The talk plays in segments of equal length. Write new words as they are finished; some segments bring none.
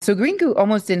So green goo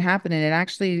almost didn't happen,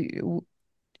 and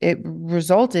it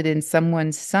resulted in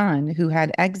someone's son who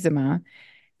had eczema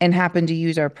and happened to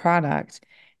use our product.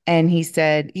 And he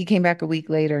said he came back a week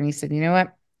later and he said, "You know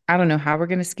what? I don't know how we're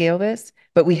going to scale this,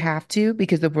 but we have to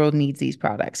because the world needs these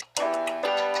products."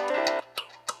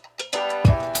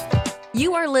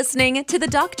 You are listening to The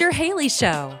Dr. Haley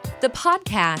Show, the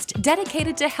podcast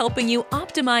dedicated to helping you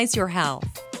optimize your health.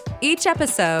 Each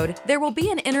episode, there will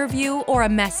be an interview or a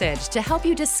message to help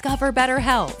you discover better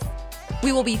health.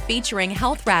 We will be featuring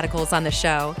health radicals on the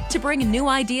show to bring new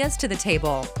ideas to the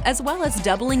table, as well as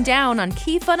doubling down on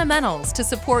key fundamentals to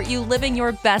support you living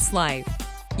your best life.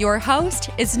 Your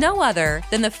host is no other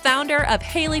than the founder of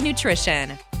Haley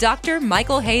Nutrition, Dr.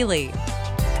 Michael Haley.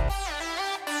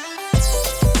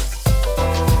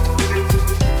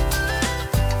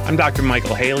 I'm Dr.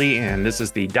 Michael Haley, and this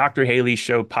is the Dr. Haley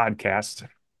Show podcast.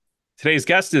 Today's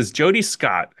guest is Jody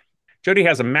Scott. Jody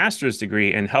has a master's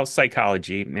degree in health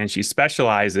psychology, and she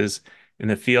specializes in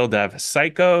the field of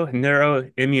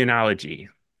psychoneuroimmunology.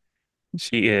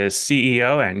 She is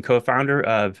CEO and co-founder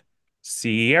of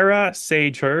Sierra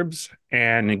Sage Herbs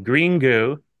and Green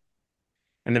Goo,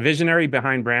 and the visionary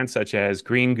behind brands such as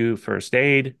Green Goo First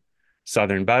Aid,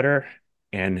 Southern Butter,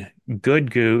 and Good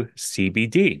Goo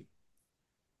CBD.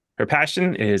 Her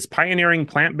passion is pioneering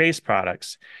plant-based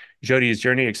products. Jody's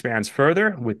journey expands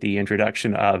further with the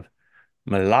introduction of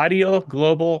Melodio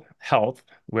Global Health,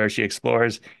 where she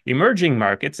explores emerging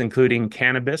markets, including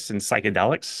cannabis and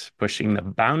psychedelics, pushing the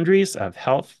boundaries of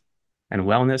health and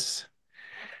wellness.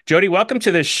 Jody, welcome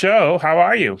to the show. How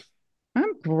are you?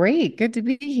 I'm great. Good to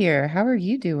be here. How are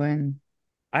you doing?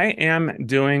 I am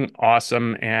doing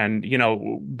awesome. And,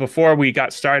 before we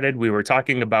got started, we were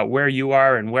talking about where you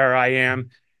are and where I am.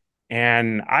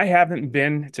 And I haven't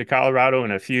been to Colorado in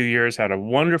a few years, had a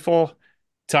wonderful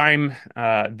time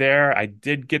there. I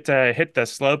did get to hit the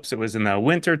slopes. It was in the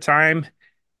winter time.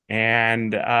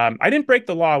 And I didn't break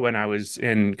the law when I was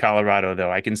in Colorado,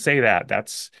 though. I can say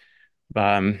that.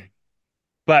 Um,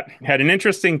 but had an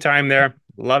interesting time there.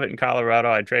 Love it in Colorado.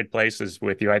 I trade places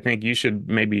with you. I think you should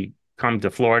maybe come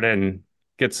to Florida and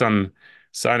get some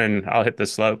sun, and I'll hit the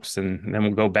slopes, and then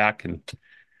we'll go back and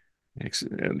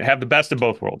have the best of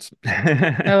both worlds.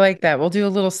 I like that. We'll do a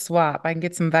little swap. I can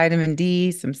get some vitamin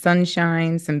D, some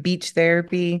sunshine, some beach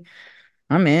therapy.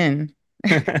 I'm in.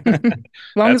 As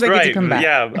long as That's I get to right. come back.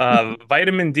 Yeah,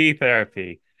 vitamin D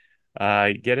therapy.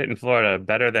 Get it in Florida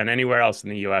better than anywhere else in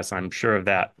the US. I'm sure of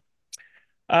that.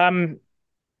 Um,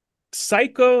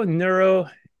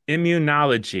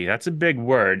 Psychoneuroimmunology. That's a big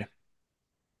word.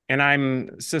 And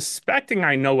I'm suspecting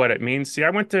I know what it means. See, I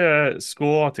went to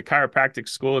chiropractic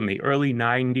school in the early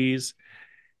 90s.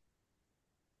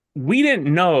 We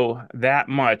didn't know that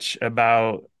much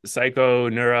about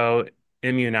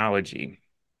psychoneuroimmunology.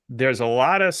 There's a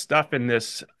lot of stuff in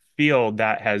this field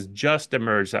that has just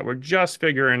emerged that we're just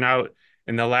figuring out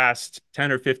in the last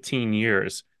 10 or 15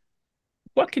 years.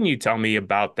 What can you tell me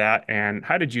about that, and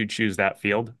how did you choose that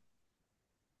field?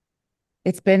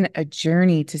 It's been a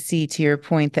journey to see, to your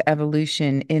point, the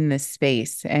evolution in this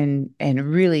space and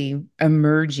really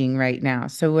emerging right now.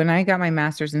 So when I got my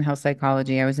master's in health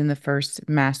psychology, I was in the first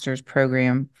master's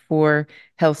program for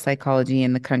health psychology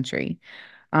in the country.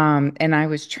 And I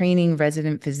was training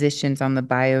resident physicians on the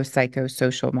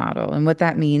biopsychosocial model. And what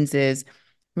that means is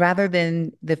rather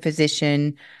than the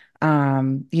physician,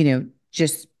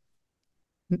 just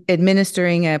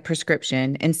administering a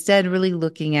prescription, instead really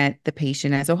looking at the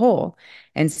patient as a whole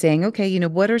and saying, okay,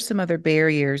 what are some other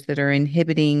barriers that are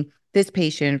inhibiting this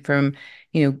patient from,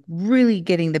 really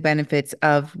getting the benefits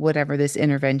of whatever this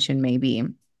intervention may be.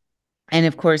 And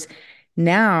of course,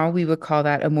 now we would call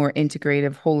that a more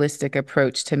integrative, holistic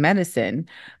approach to medicine.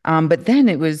 But then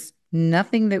it was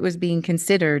nothing that was being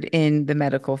considered in the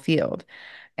medical field.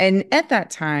 And at that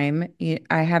time,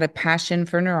 I had a passion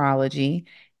for neurology,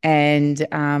 and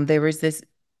there was this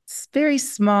very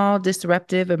small,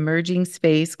 disruptive, emerging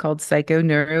space called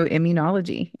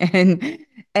psychoneuroimmunology.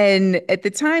 And at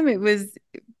the time, it was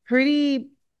pretty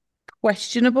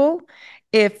questionable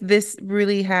if this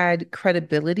really had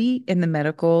credibility in the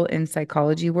medical and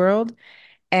psychology world.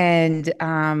 And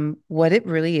what it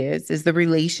really is the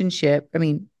relationship. I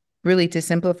mean, really, to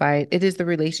simplify it, it is the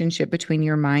relationship between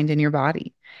your mind and your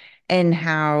body, and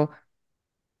how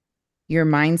your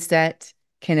mindset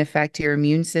can affect your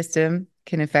immune system,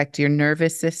 can affect your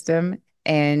nervous system,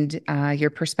 and your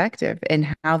perspective,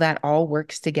 and how that all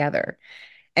works together.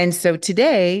 And so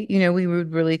today, we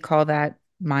would really call that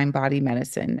mind body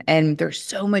medicine. And there's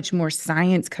so much more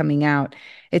science coming out.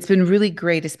 It's been really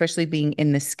great, especially being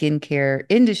in the skincare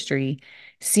industry,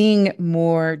 seeing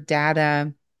more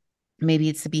data maybe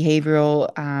it's the behavioral,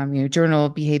 Journal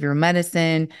of Behavioral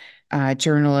Medicine,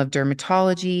 Journal of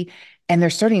Dermatology. And they're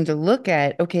starting to look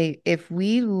at, okay, if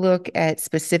we look at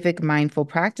specific mindful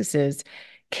practices,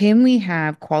 can we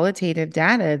have qualitative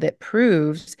data that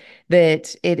proves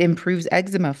that it improves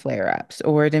eczema flare-ups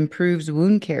or it improves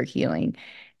wound care healing?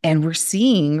 And we're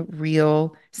seeing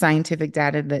real scientific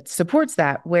data that supports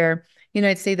that, where,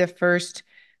 I'd say the first,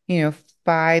 you know,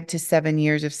 5 to 7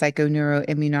 years of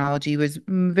psychoneuroimmunology was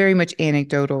very much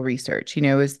anecdotal research.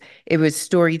 It was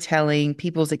storytelling,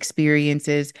 people's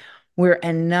experiences, where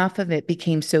enough of it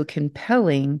became so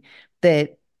compelling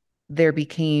that there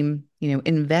became,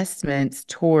 investments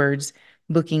towards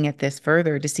looking at this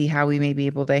further to see how we may be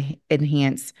able to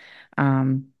enhance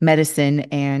medicine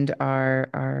and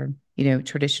our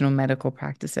traditional medical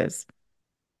practices.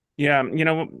 Yeah,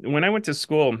 when I went to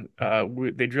school,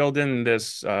 they drilled in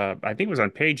this, I think it was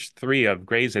on page 3 of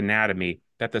Gray's Anatomy,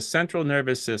 that the central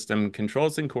nervous system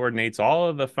controls and coordinates all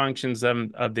of the functions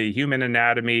of the human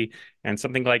anatomy and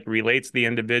something like relates the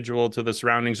individual to the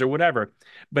surroundings or whatever.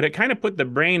 But it kind of put the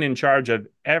brain in charge of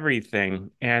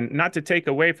everything. And not to take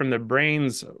away from the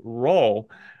brain's role,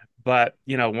 but,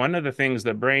 one of the things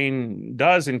the brain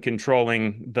does in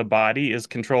controlling the body is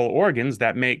control organs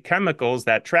that make chemicals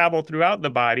that travel throughout the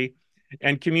body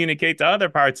and communicate to other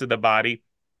parts of the body.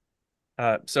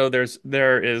 So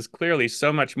there is clearly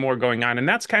so much more going on, and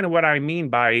that's kind of what I mean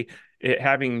by it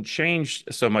having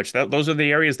changed so much. Those are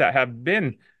the areas that have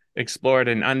been explored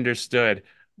and understood.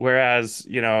 Whereas,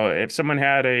 if someone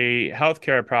had a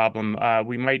healthcare problem,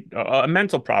 we might a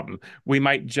mental problem, we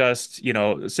might just,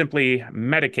 simply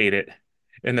medicate it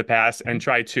in the past and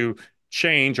try to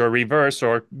change or reverse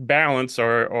or balance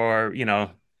or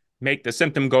make the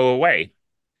symptom go away,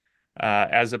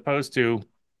 as opposed to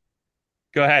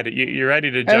go ahead. You're ready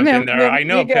to Oh jump in no, there. no, I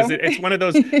know you because go. it's one of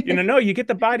those, no, you get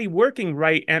the body working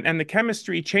right and the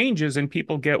chemistry changes and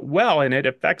people get well and it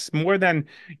affects more than,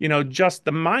 just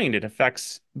the mind. It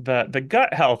affects the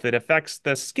gut health. It affects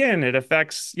the skin. It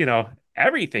affects,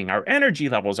 everything, our energy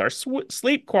levels, our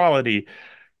sleep quality,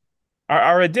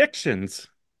 our addictions.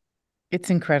 It's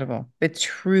incredible. It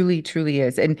truly, truly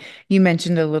is. And you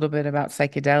mentioned a little bit about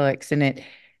psychedelics, and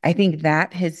I think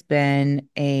that has been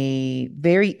a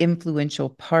very influential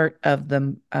part of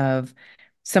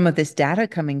some of this data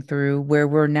coming through, where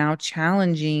we're now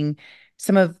challenging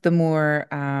some of the more,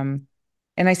 and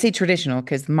I say traditional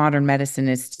because modern medicine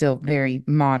is still very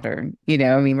modern.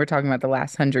 I mean, we're talking about the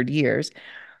last 100 years,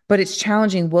 but it's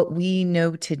challenging what we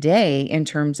know today in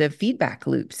terms of feedback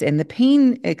loops and the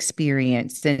pain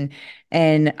experience and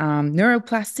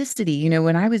neuroplasticity.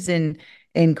 When I was in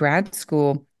grad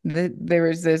school, there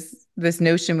was this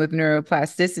notion with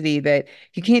neuroplasticity that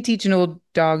you can't teach an old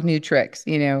dog new tricks.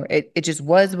 It just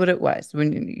was what it was.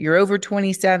 When you're over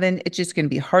 27, it's just going to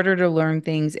be harder to learn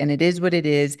things, and it is what it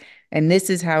is. And this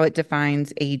is how it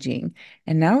defines aging.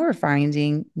 And now we're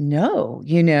finding no,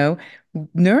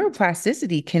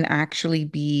 neuroplasticity can actually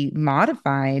be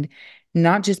modified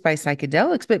not just by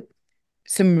psychedelics, but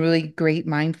some really great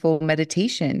mindful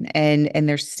meditation, and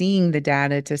they're seeing the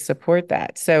data to support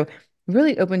that. So it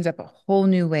really opens up a whole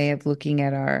new way of looking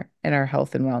at our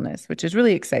health and wellness, which is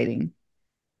really exciting.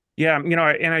 Yeah,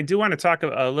 and I do want to talk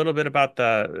a little bit about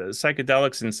the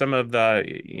psychedelics and some of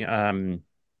the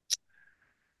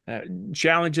uh,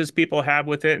 challenges people have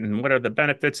with it and what are the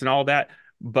benefits and all that.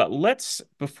 But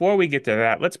before we get to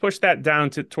that, let's push that down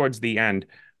to towards the end.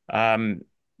 Um,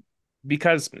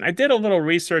 because I did a little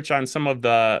research on some of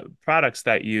the products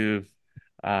that you've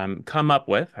come up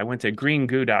with. I went to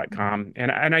greengoo.com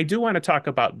and I do want to talk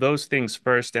about those things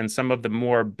first and some of the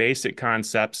more basic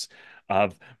concepts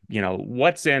of,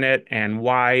 what's in it and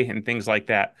why and things like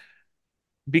that.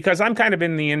 Because I'm kind of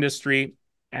in the industry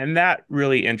and that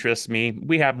really interests me.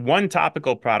 We have one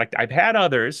topical product. I've had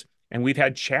others and we've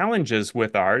had challenges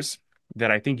with ours that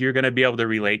I think you're going to be able to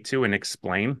relate to and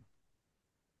explain.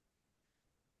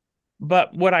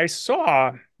 But what I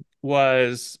saw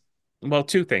was, well,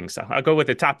 two things. I'll go with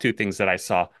the top two things that I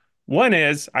saw. One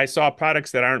is I saw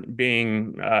products that aren't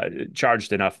being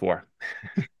charged enough for.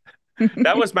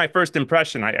 That was my first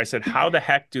impression. I said, how the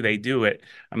heck do they do it?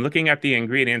 I'm looking at the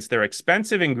ingredients. They're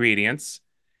expensive ingredients.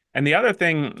 And the other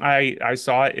thing I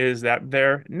saw is that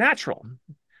they're natural.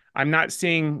 I'm not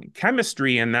seeing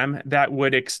chemistry in them that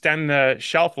would extend the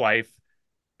shelf life,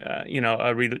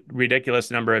 a ridiculous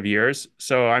number of years.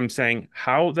 So I'm saying,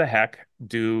 how the heck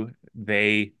do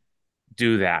they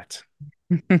do that?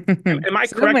 Am I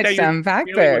So correct much that you're to unpack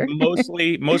dealing with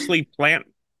there. mostly plant,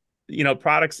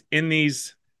 products in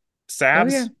these Oh yeah.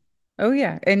 salves? Oh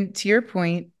yeah. And to your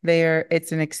point, they're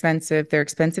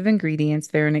expensive ingredients,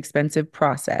 they're an expensive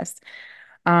process.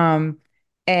 Um,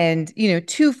 and,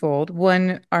 twofold.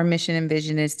 One, our mission and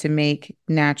vision is to make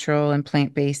natural and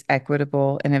plant-based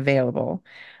equitable and available.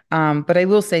 But I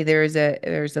will say there's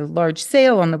a large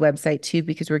sale on the website too,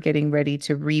 because we're getting ready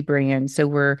to rebrand. So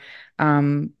we're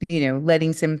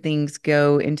letting some things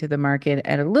go into the market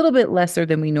at a little bit lesser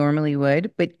than we normally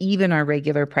would, but even our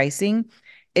regular pricing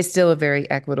is still a very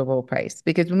equitable price.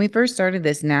 Because when we first started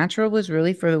this, natural was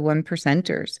really for the one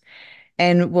percenters.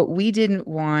 And what we didn't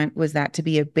want was that to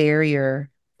be a barrier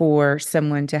for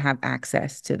someone to have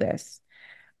access to this.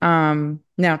 Now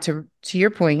to your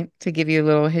point, to give you a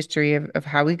little history of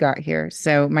how we got here.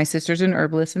 So my sister's an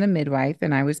herbalist and a midwife,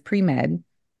 and I was pre-med.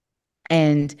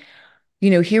 And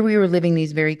here we were living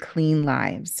these very clean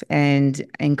lives and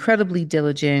incredibly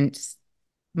diligent,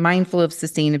 mindful of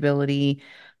sustainability,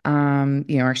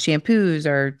 our shampoos,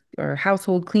 our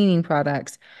household cleaning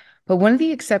products. But one of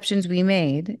the exceptions we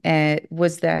made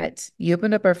was that you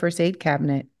opened up our first aid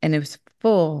cabinet and it was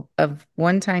full of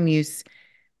one-time use,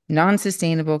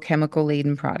 non-sustainable chemical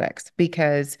laden products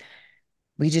because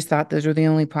we just thought those were the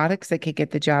only products that could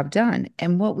get the job done.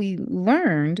 And what we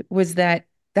learned was that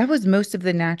that was most of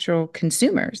the natural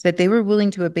consumers, that they were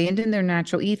willing to abandon their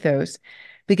natural ethos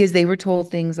because they were told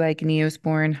things like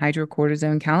Neosporin,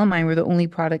 hydrocortisone, calamine were the only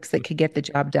products that could get the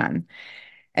job done.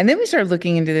 And then we started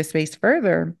looking into this space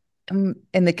further.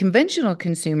 And the conventional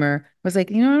consumer was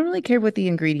like, I don't really care what the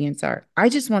ingredients are. I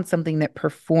just want something that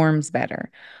performs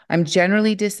better. I'm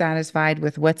generally dissatisfied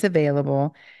with what's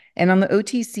available. And on the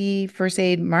OTC first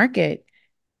aid market,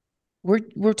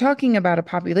 we're talking about a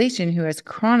population who has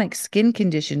chronic skin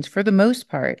conditions for the most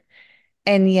part.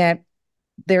 And yet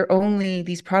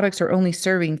these products are only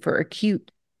serving for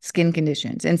acute skin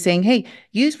conditions and saying, hey,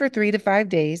 use for 3 to 5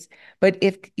 days. But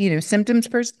if, symptoms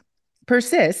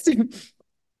persist,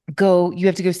 you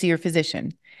have to go see your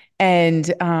physician.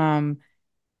 And,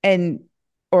 and,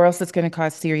 or else it's going to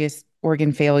cause serious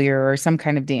organ failure or some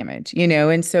kind of damage,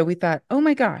 And so we thought, oh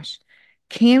my gosh,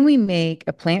 can we make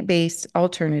a plant-based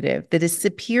alternative that is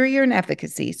superior in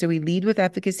efficacy? So we lead with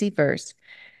efficacy first,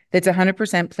 that's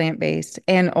 100% plant-based,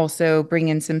 and also bring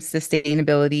in some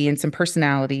sustainability and some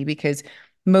personality because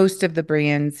most of the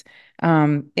brands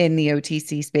in the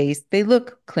OTC space, they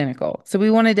look clinical. So we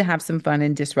wanted to have some fun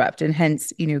and disrupt, and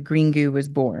hence, Green Goo was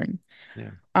born.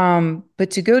 Yeah.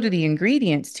 But to go to the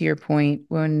ingredients, to your point,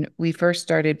 when we first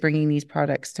started bringing these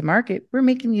products to market, we're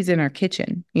making these in our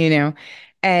kitchen,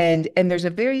 and there's a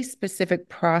very specific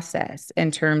process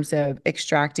in terms of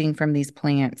extracting from these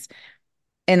plants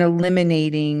and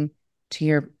eliminating, to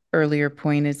your earlier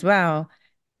point as well,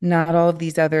 not all of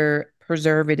these other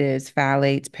preservatives,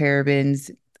 phthalates, parabens,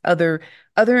 other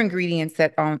other ingredients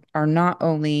that are not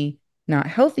only not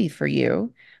healthy for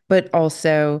you, but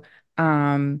also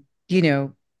um, you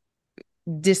know,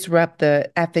 disrupt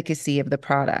the efficacy of the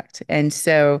product. And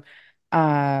so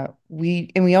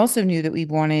we also knew that we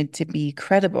wanted to be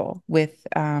credible with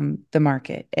the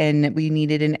market and that we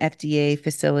needed an FDA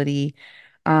facility.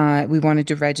 We wanted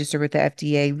to register with the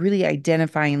FDA, really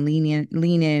identify and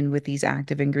lean in with these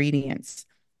active ingredients.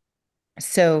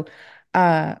 So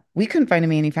we couldn't find a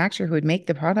manufacturer who would make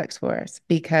the products for us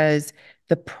because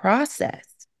the process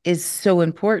is so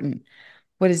important.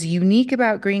 What is unique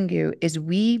about Green Goo is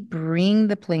we bring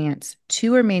the plants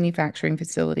to our manufacturing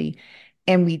facility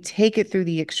and we take it through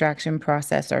the extraction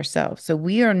process ourselves. So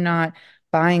we are not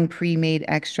buying pre-made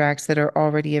extracts that are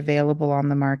already available on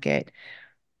the market.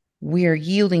 We are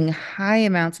yielding high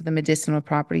amounts of the medicinal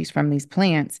properties from these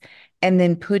plants and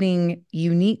then putting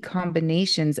unique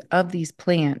combinations of these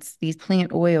plants, these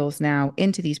plant oils now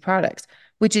into these products,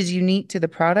 which is unique to the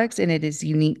products and it is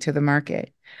unique to the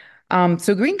market.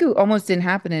 So Green Goo almost didn't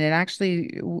happen,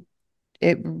 and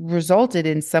it resulted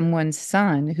in someone's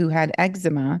son who had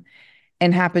eczema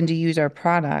and happened to use our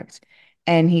product.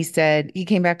 And he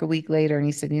came back a week later and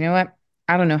he said, you know what?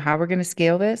 I don't know how we're going to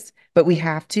scale this, but we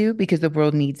have to because the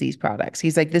world needs these products.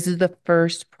 He's like, this is the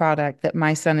first product that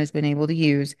my son has been able to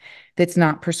use that's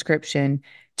not prescription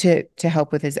to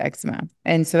help with his eczema.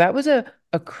 And so that was a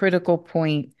critical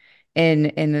point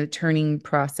in the turning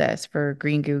process for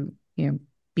Green Goo,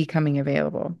 becoming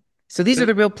available. So these are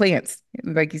the real plants,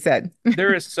 like you said.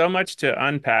 There is so much to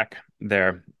unpack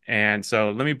there. And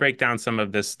so let me break down some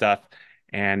of this stuff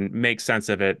and make sense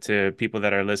of it to people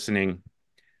that are listening.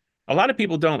 A lot of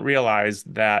people don't realize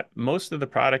that most of the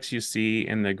products you see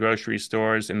in the grocery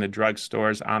stores, in the drug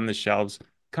stores, on the shelves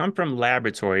come from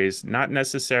laboratories, not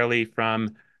necessarily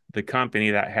from the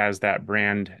company that has that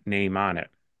brand name on it.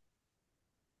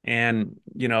 And,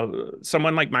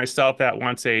 someone like myself that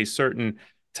wants a certain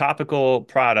topical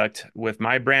product with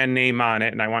my brand name on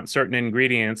it and I want certain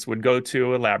ingredients would go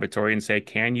to a laboratory and say,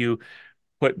 can you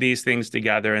put these things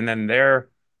together, and then their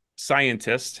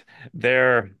scientist,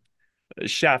 their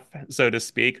chef, so to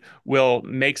speak, will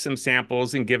make some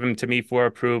samples and give them to me for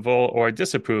approval or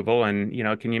disapproval. And,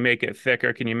 can you make it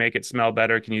thicker? Can you make it smell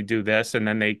better? Can you do this? And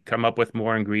then they come up with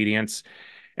more ingredients.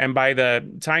 And by the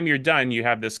time you're done, you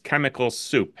have this chemical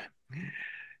soup,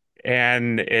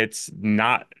 and it's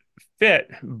not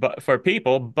fit but for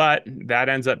people, but that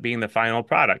ends up being the final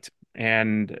product.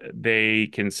 And they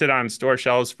can sit on store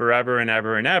shelves forever and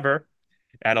ever and ever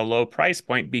at a low price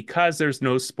point because there's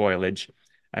no spoilage.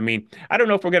 I mean, I don't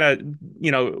know if we're gonna,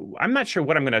 I'm not sure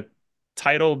what I'm gonna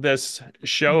title this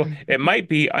show. It might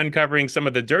be uncovering some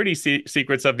of the dirty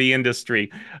secrets of the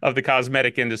industry, of the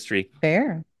cosmetic industry.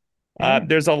 Fair, fair.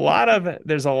 There's a lot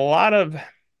of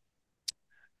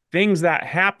things that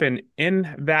happen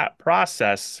in that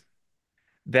process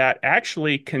that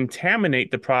actually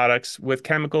contaminate the products with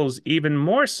chemicals even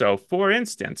more so. For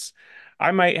instance,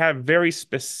 I might have very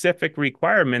specific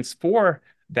requirements for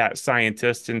that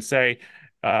scientist and say,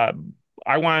 uh,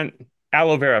 I want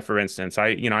aloe vera, for instance.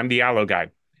 I'm the aloe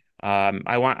guy.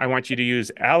 I want you to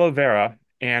use aloe vera,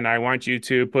 and I want you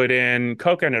to put in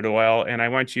coconut oil, and I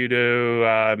want you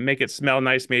to make it smell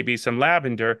nice, maybe some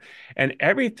lavender, and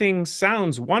everything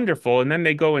sounds wonderful. And then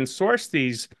they go and source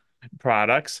these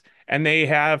products, and they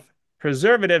have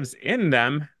preservatives in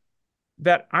them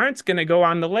that aren't going to go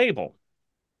on the label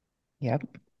Yep,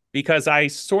 because I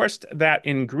sourced that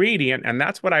ingredient, and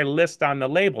that's what I list on the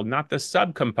label, not the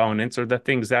subcomponents or the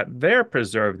things that they're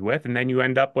preserved with. And then you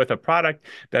end up with a product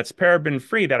that's paraben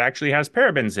free that actually has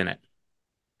parabens in it.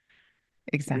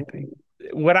 exactly.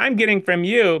 What I'm getting from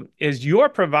you is you're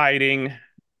providing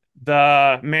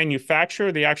the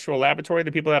manufacturer, the actual laboratory,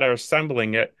 the people that are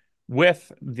assembling it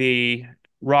with the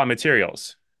raw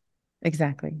materials.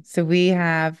 Exactly. So we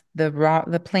have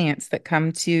the plants that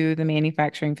come to the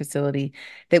manufacturing facility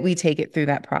that we take it through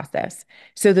that process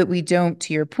so that we don't,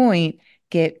 to your point,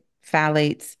 get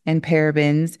phthalates and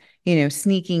parabens,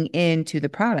 sneaking into the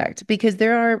product because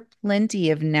there are plenty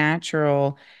of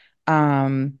natural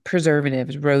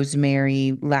preservatives,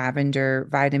 rosemary, lavender,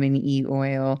 vitamin E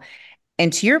oil.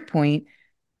 And to your point,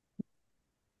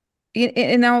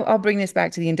 and I'll bring this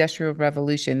back to the Industrial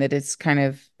Revolution that is kind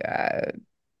of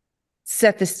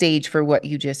set the stage for what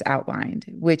you just outlined,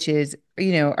 which is,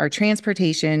 our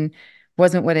transportation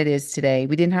wasn't what it is today.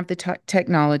 We didn't have the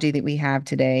technology that we have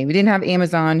today. We didn't have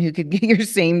Amazon who could get your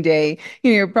same day,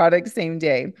 your product same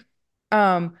day.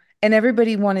 And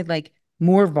everybody wanted like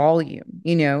more volume,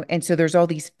 and so there's all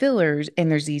these fillers and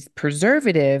there's these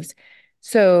preservatives.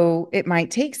 So it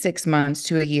might take 6 months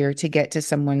to a year to get to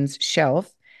someone's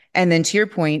shelf. And then to your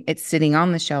point, it's sitting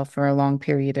on the shelf for a long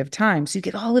period of time. So you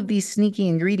get all of these sneaky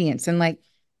ingredients. And like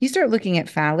you start looking at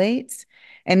phthalates,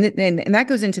 and that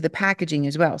goes into the packaging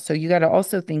as well. So you got to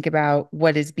also think about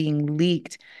what is being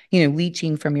leaked,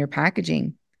 leaching from your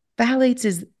packaging. Phthalates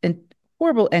is a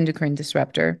horrible endocrine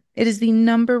disruptor. It is the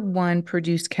number one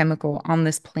produced chemical on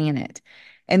this planet.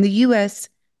 And the US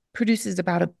produces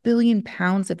about 1 billion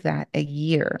pounds of that a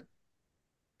year.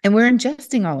 And we're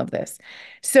ingesting all of this.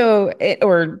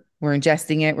 Or we're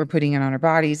ingesting it, we're putting it on our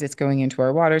bodies, it's going into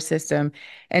our water system.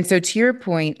 And so, to your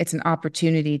point, it's an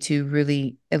opportunity to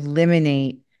really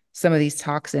eliminate some of these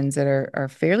toxins that are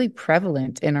fairly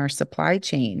prevalent in our supply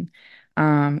chain.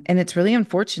 And it's really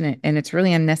unfortunate and it's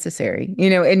really unnecessary,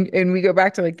 and we go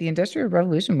back to like the Industrial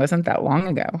Revolution wasn't that long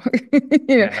ago.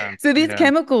 you know, Yeah, so these yeah,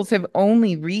 chemicals have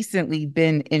only recently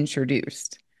been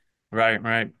introduced. right,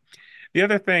 right. The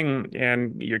other thing,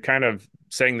 and you're kind of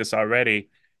saying this already,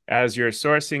 as you're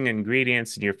sourcing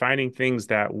ingredients and you're finding things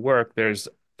that work, there's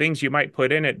things you might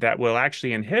put in it that will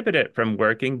actually inhibit it from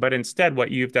working. But instead,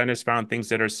 what you've done is found things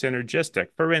that are synergistic.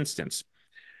 For instance,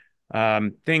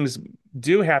 things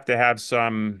do have to have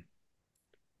some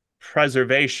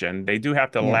preservation. They do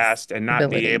have to Yes, last and not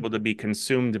be ability. able to be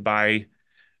consumed by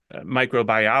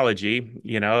microbiology.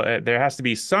 There has to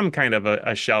be some kind of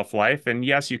a shelf life. And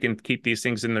yes, you can keep these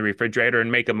things in the refrigerator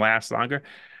and make them last longer.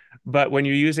 But when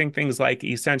you're using things like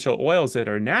essential oils that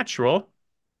are natural,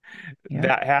 Yep.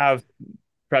 that have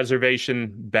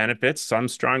preservation benefits, some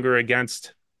stronger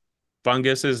against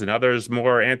funguses and others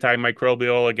more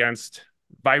antimicrobial against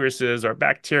viruses or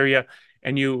bacteria.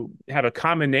 And you have a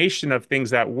combination of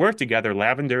things that work together.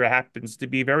 Lavender happens to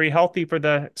be very healthy for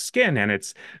the skin and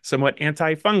it's somewhat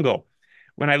antifungal.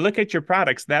 When I look at your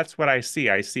products, that's what I see.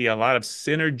 I see a lot of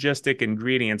synergistic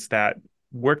ingredients that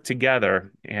work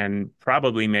together and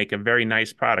probably make a very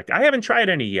nice product. I haven't tried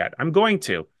any yet. I'm going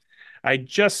to. I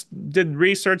just did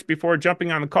research before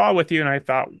jumping on the call with you, and I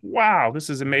thought, wow, this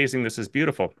is amazing. This is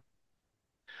beautiful.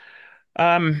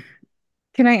 Um,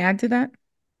 Can I add to that?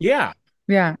 yeah,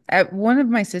 Yeah. One of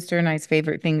my sister and I's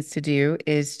favorite things to do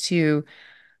is to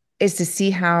see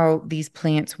how these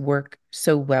plants work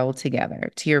so well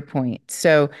together, to your point.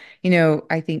 So,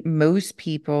 I think most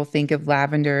people think of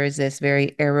lavender as this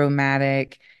very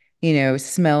aromatic,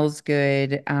 smells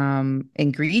good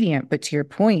ingredient. But to your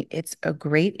point, it's a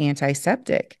great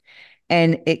antiseptic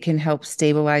and it can help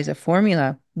stabilize a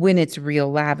formula when it's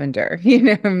real lavender.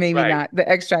 Maybe Right. not, the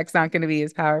extract's not going to be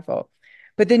as powerful.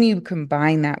 But then you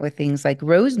combine that with things like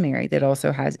rosemary that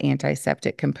also has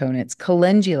antiseptic components,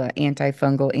 calendula,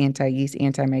 antifungal, anti-yeast,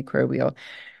 antimicrobial.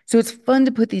 So it's fun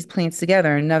to put these plants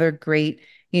together. Another great,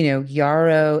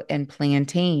 yarrow and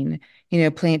plantain.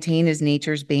 Plantain is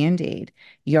nature's band-aid.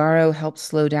 Yarrow helps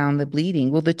slow down the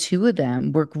bleeding. Well, the two of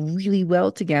them work really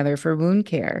well together for wound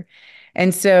care.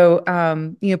 And so,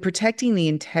 protecting the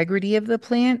integrity of the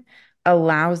plant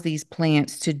allows these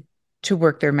plants to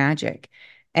work their magic.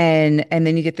 And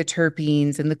then you get the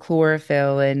terpenes and the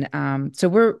chlorophyll. And so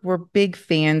we're big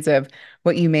fans of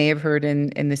what you may have heard in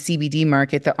the CBD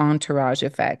market, the entourage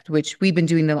effect, which we've been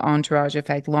doing the entourage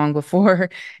effect long before,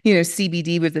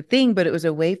 CBD was a thing, but it was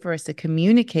a way for us to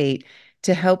communicate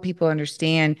to help people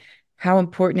understand how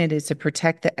important it is to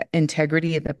protect the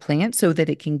integrity of the plant so that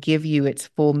it can give you its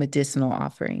full medicinal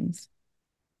offerings.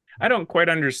 I don't quite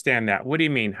understand that. What do you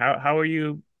mean? How are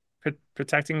you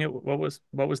protecting it? What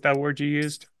was that word you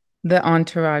used? The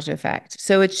entourage effect.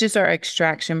 So it's just our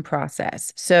extraction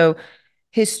process. So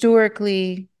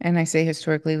historically, and I say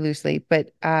historically loosely,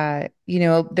 but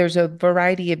there's a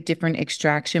variety of different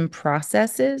extraction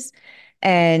processes.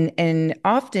 And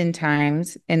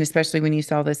oftentimes, and especially when you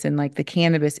saw this in like the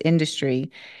cannabis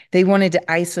industry, they wanted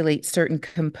to isolate certain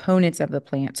components of the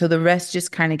plant. So the rest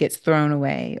just kind of gets thrown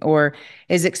away or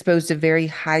is exposed to very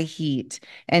high heat.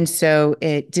 And so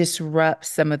it disrupts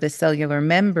some of the cellular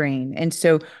membrane. And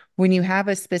so when you have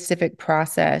a specific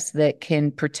process that can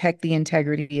protect the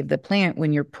integrity of the plant,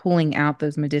 when you're pulling out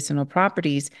those medicinal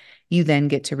properties, you then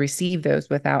get to receive those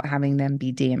without having them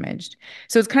be damaged.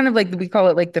 So it's kind of like we call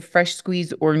it like the fresh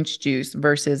squeezed orange juice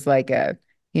versus like a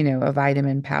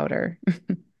vitamin powder.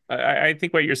 I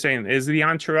think what you're saying is the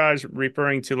entourage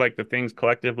referring to like the things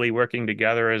collectively working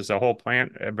together as a whole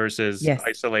plant versus Yes,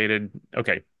 isolated,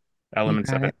 okay, you elements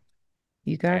got of it. it.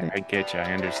 You got I it. get you.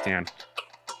 I understand.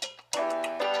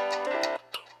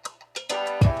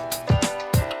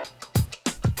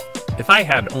 If I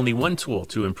had only one tool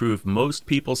to improve most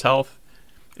people's health,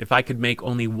 if I could make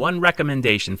only one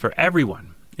recommendation for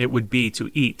everyone, it would be to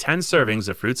eat 10 servings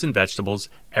of fruits and vegetables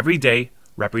every day,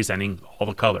 representing all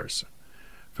the colors.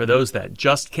 For those that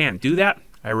just can't do that,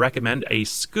 I recommend a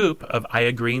scoop of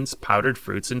Aya Green's powdered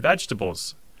fruits and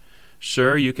vegetables.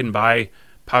 Sure, you can buy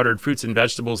powdered fruits and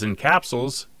vegetables in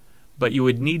capsules, but you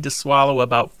would need to swallow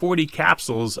about 40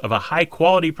 capsules of a high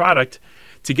quality product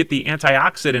to get the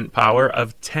antioxidant power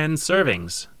of 10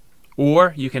 servings.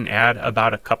 Or you can add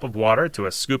about a cup of water to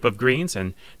a scoop of greens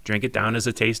and drink it down as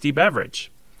a tasty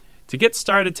beverage. To get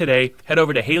started today, head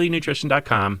over to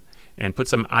HaleyNutrition.com and put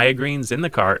some Aya Greens in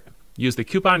the cart. Use the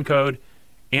coupon code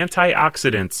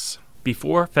antioxidants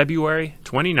before February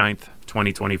 29th,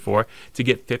 2024 to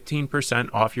get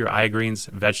 15% off your Aya Greens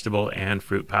vegetable and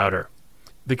fruit powder.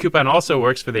 The coupon also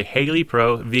works for the Haley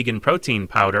Pro Vegan Protein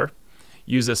Powder.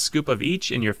 Use a scoop of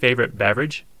each in your favorite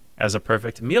beverage as a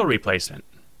perfect meal replacement.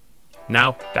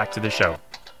 Now, back to the show.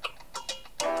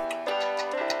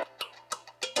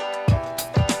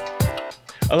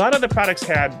 A lot of the products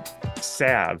had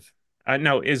salve.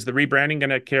 No, is the rebranding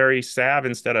going to carry salve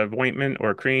instead of ointment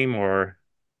or cream or?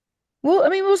 Well, I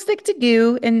mean, we'll stick to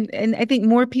goo, and I think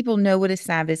more people know what a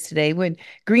salve is today. When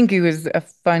green goo is a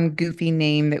fun, goofy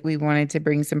name that we wanted to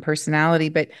bring some personality,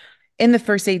 but in the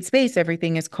first aid space,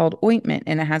 everything is called ointment,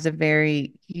 and it has a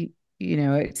very,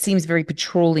 it seems very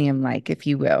petroleum-like, if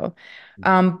you will.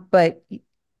 But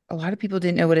a lot of people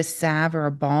didn't know what a salve or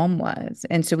a balm was,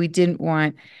 and so we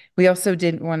also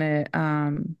didn't want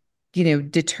to,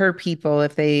 deter people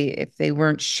if they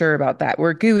weren't sure about that.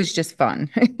 Where goo is just fun.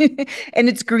 And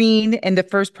it's green, and the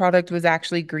first product was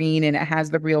actually green, and it has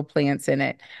the real plants in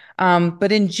it.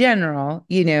 But in general,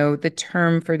 the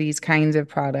term for these kinds of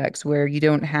products where you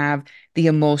don't have the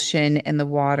emulsion and the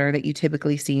water that you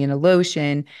typically see in a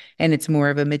lotion, and it's more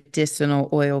of a medicinal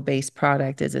oil-based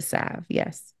product is a salve.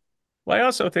 Yes. Well, I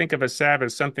also think of a salve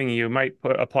as something you might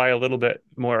apply a little bit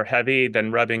more heavy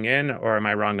than rubbing in, or am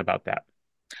I wrong about that?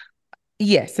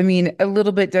 Yes, I mean a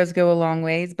little bit does go a long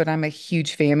ways, but I'm a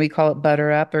huge fan. We call it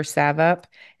butter up or salve up,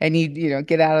 and you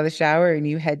get out of the shower and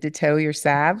you head to toe your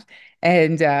salve,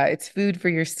 and it's food for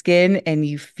your skin, and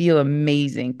you feel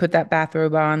amazing. Put that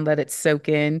bathrobe on, let it soak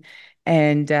in,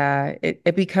 And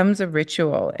it becomes a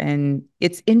ritual. And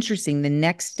it's interesting. The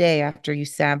next day after you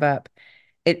salve up,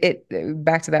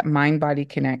 back to that mind body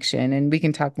connection. And we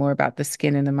can talk more about the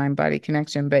skin and the mind body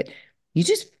connection, but you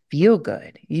just feel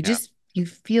good. Yeah. You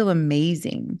feel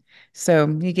amazing. So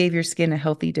you gave your skin a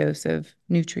healthy dose of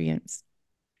nutrients.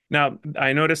 Now,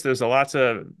 I noticed there's a lots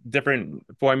of different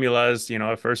formulas,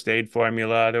 a first aid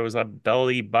formula. There was a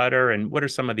belly butter, and what are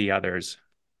some of the others?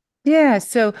 Yeah,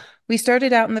 so we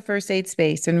started out in the first aid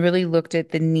space and really looked at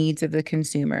the needs of the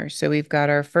consumer. So we've got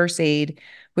our first aid,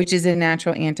 which is a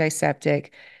natural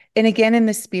antiseptic. And again, in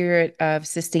the spirit of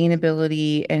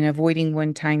sustainability and avoiding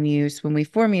one-time use, when we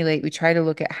formulate, we try to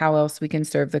look at how else we can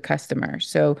serve the customer.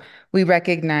 So we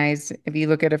recognize if you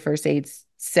look at a first aid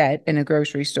set in a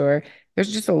grocery store,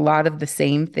 there's just a lot of the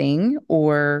same thing,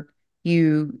 or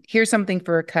you hear something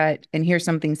for a cut and hear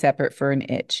something separate for an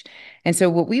itch. And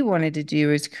so what we wanted to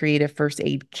do is create a first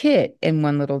aid kit in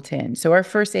one little tin. So our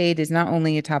first aid is not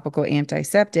only a topical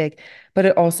antiseptic, but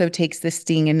it also takes the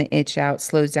sting and the itch out,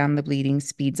 slows down the bleeding,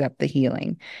 speeds up the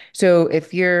healing. So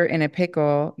if you're in a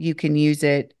pickle, you can use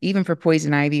it even for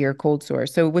poison ivy or cold sore.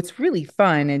 So what's really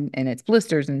fun, and it's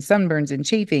blisters and sunburns and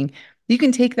chafing, you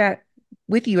can take that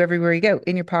with you everywhere you go,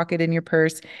 in your pocket, in your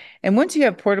purse. And once you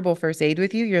have portable first aid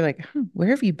with you, you're like, where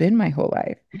have you been my whole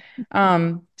life?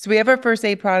 So we have our first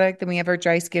aid product, then we have our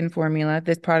dry skin formula.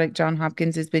 This product John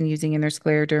Hopkins has been using in their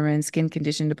scleroderma and skin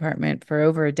condition department for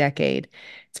over a decade.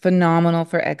 It's phenomenal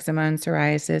for eczema and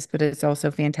psoriasis, but it's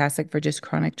also fantastic for just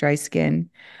chronic dry skin.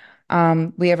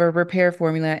 We have a repair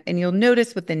formula, and you'll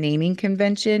notice with the naming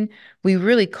convention, we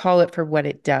really call it for what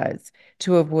it does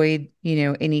to avoid,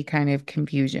 any kind of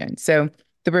confusion. So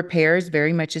the repair is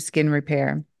very much a skin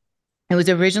repair. It was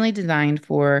originally designed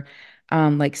for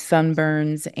like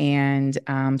sunburns and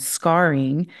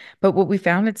scarring, but what we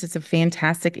found is it's a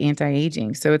fantastic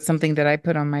anti-aging. So it's something that I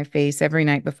put on my face every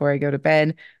night before I go to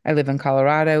bed. I live in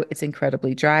Colorado. It's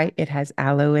incredibly dry. It has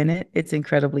aloe in it. It's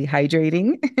incredibly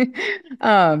hydrating.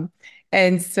 um,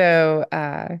 and so,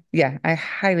 yeah, I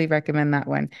highly recommend that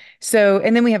one. So,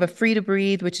 and then we have a Free to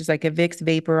Breathe, which is like a Vicks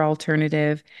vapor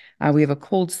alternative. We have a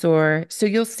cold sore. So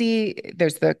you'll see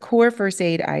there's the core first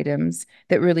aid items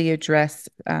that really address,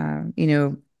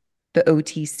 the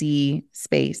OTC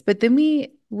space. But then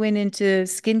we went into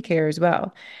skincare as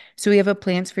well. So we have a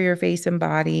plants for your face and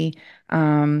body,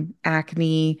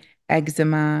 acne,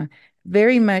 eczema.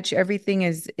 Very much everything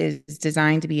is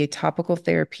designed to be a topical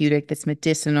therapeutic that's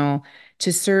medicinal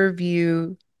to serve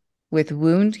you with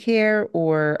wound care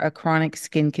or a chronic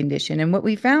skin condition. And what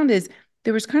we found is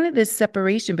there was kind of this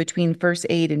separation between first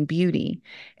aid and beauty.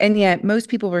 And yet most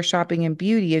people were shopping in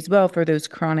beauty as well for those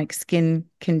chronic skin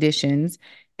conditions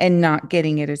and not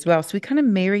getting it as well. So we kind of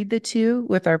married the two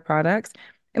with our products.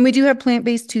 And we do have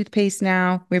plant-based toothpaste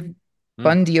now. We have Mm,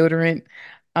 fun deodorant.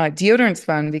 Deodorant's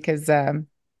fun because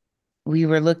we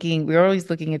were always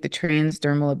looking at the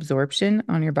transdermal absorption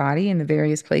on your body in the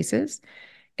various places.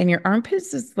 And your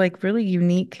armpits is like really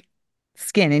unique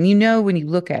skin. And when you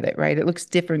look at it, right? It looks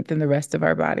different than the rest of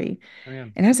our body. oh, yeah.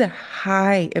 It has a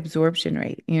high absorption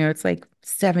rate. It's like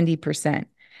 70%.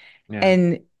 Yeah.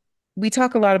 And we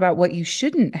talk a lot about what you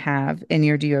shouldn't have in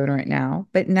your deodorant now,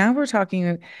 but now we're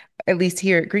talking, at least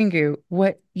here at Green Goo,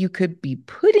 what you could be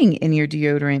putting in your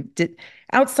deodorant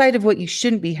outside of what you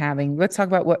shouldn't be having. Let's talk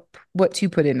about what to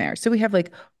put in there. So we have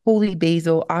like holy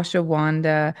basil,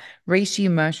 ashwagandha,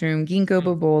 reishi mushroom, ginkgo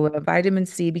Mm, biloba, vitamin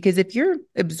C, because if you're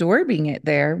absorbing it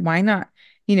there, why not,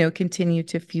 continue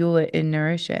to fuel it and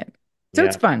nourish it? So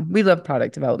it's yeah. fun. We love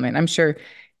product development. I'm sure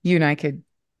you and I could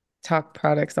talk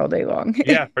products all day long.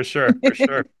 Yeah, for sure. For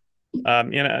sure.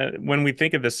 When we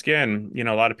think of the skin,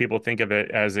 a lot of people think of it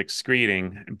as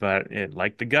excreting, but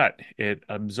like the gut, it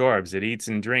absorbs, it eats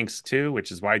and drinks too,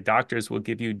 which is why doctors will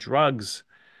give you drugs,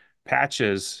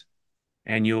 patches,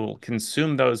 and you'll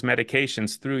consume those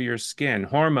medications through your skin,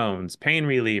 hormones, pain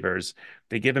relievers.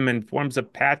 They give them in forms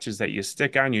of patches that you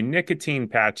stick on you, nicotine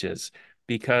patches,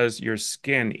 because your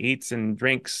skin eats and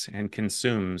drinks and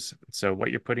consumes. So what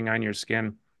you're putting on your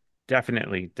skin,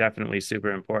 definitely, definitely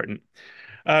super important.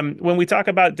 When we talk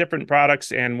about different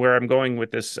products and where I'm going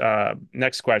with this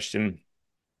next question,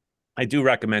 I do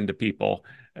recommend to people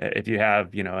if you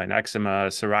have, an eczema,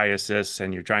 psoriasis,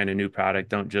 and you're trying a new product,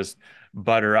 don't just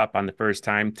butter up on the first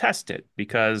time. Test it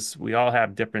because we all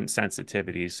have different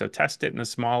sensitivities. So test it in a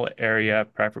small area,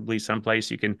 preferably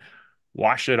someplace you can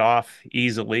wash it off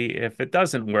easily if it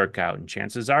doesn't work out. And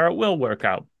chances are it will work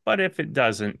out. But if it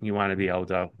doesn't, you want to be able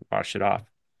to wash it off.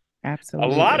 A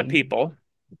lot of Absolutely. people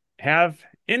have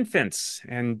infants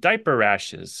and diaper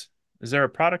rashes. Is there a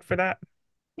product for that?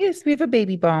 Yes, we have a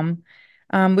baby balm.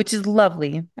 which is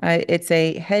lovely. It's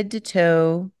a head to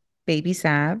toe baby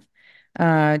salve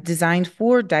designed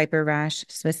for diaper rash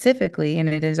specifically, and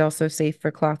it is also safe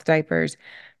for cloth diapers.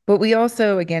 But we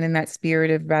also, again, in that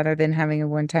spirit of rather than having a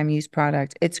one-time use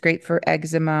product, it's great for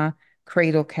eczema,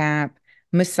 cradle cap,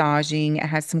 massaging. It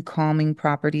has some calming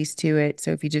properties to it.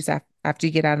 So if you just after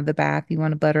you get out of the bath, you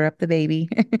want to butter up the baby.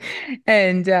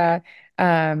 And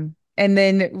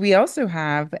then we also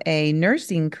have a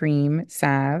nursing cream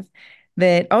salve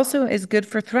that also is good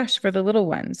for thrush for the little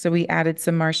ones. So we added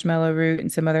some marshmallow root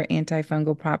and some other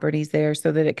antifungal properties there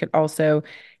so that it could also,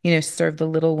 serve the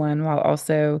little one while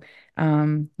also,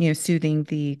 soothing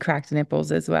the cracked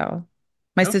nipples as well.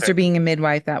 My sister Okay. being a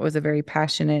midwife, that was a very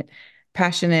passionate,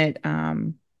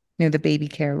 the baby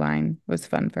care line was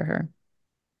fun for her.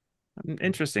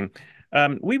 Interesting.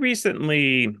 We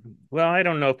recently, well, I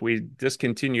don't know if we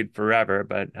discontinued forever,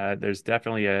 but there's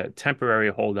definitely a temporary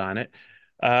hold on it.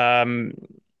 Um,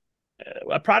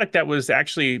 a product that was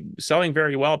actually selling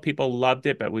very well. People loved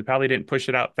it, but we probably didn't push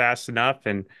it out fast enough,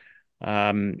 and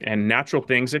natural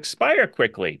things expire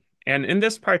quickly. And in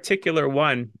this particular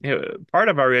one, part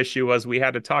of our issue was we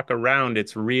had to talk around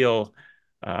its real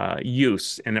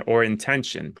use and or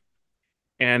intention.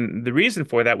 And the reason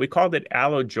for that, we called it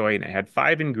Aloe Joy, and it had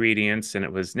 5 ingredients, and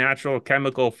it was natural,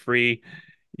 chemical free,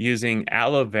 using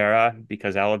aloe vera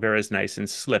because aloe vera is nice and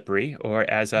slippery, or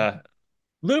as a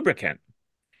lubricant.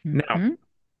 Now, Mm-hmm.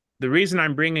 the reason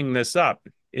I'm bringing this up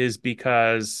is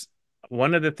because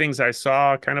one of the things I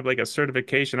saw, kind of like a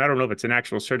certification, I don't know if it's an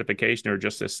actual certification or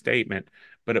just a statement,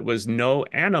 but it was no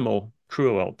animal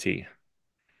cruelty.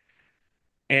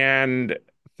 And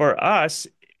for us,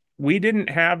 we didn't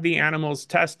have the animals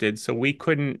tested, so we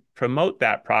couldn't promote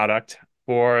that product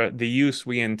for the use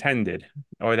we intended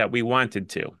or that we wanted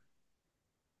to.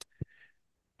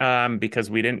 Because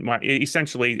we didn't want,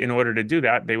 essentially, in order to do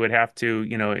that, they would have to,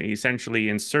 essentially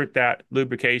insert that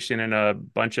lubrication in a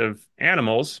bunch of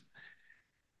animals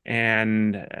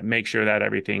and make sure that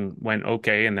everything went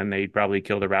okay. And then they'd probably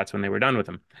kill the rats when they were done with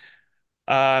them.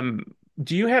 Um,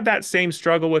 do you have that same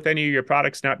struggle with any of your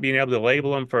products not being able to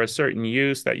label them for a certain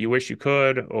use that you wish you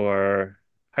could, or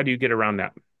how do you get around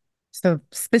that? So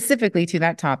specifically to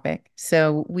that topic,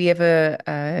 so we have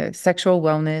a sexual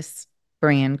wellness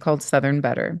brand called Southern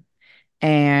Butter.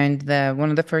 And the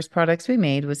one of the first products we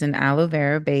made was an aloe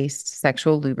vera based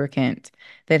sexual lubricant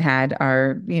that had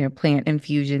our, plant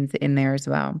infusions in there as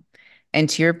well. And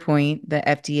to your point, the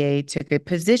FDA took a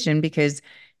position because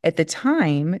at the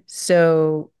time,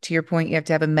 so to your point, you have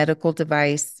to have a medical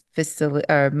device facility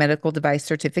medical device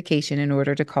certification in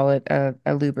order to call it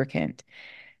a lubricant.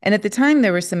 And at the time,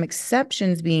 there were some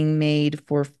exceptions being made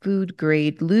for food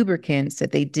grade lubricants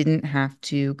that they didn't have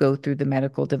to go through the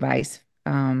medical device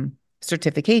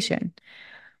certification.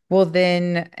 Well,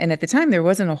 then, and at the time, there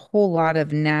wasn't a whole lot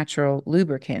of natural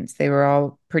lubricants. They were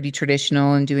all pretty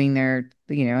traditional and doing their,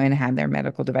 and had their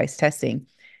medical device testing.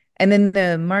 And then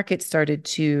the market started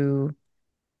to,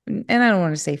 and I don't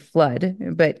want to say flood,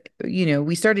 but,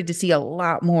 we started to see a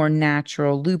lot more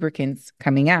natural lubricants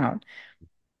coming out.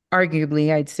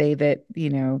 Arguably, I'd say that,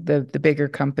 the bigger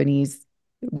companies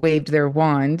waved their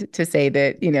wand to say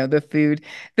that,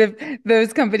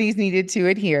 those companies needed to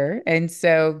adhere. And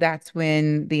so that's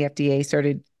when the FDA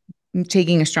started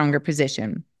taking a stronger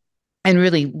position and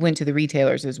really went to the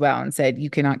retailers as well and said, you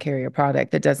cannot carry a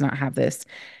product that does not have this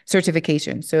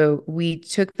certification. So we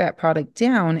took that product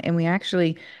down and we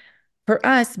actually for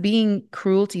us, being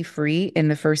cruelty free in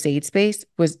the first aid space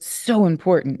was so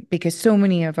important because so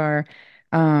many of our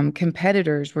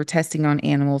competitors were testing on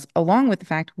animals, along with the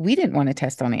fact we didn't want to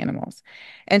test on animals.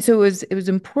 And so it was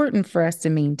important for us to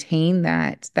maintain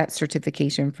that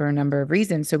certification for a number of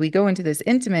reasons. So we go into this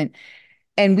intimate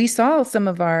and we saw some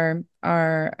of our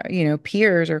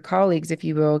peers or colleagues, if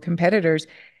you will, competitors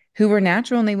who were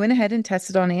natural and they went ahead and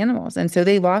tested on animals. And so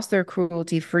they lost their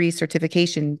cruelty-free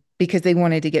certification because they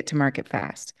wanted to get to market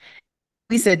fast.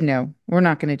 We said, no, we're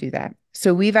not going to do that.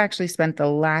 So we've actually spent the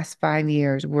last 5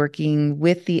 years working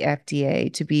with the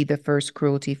FDA to be the first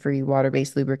cruelty-free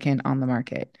water-based lubricant on the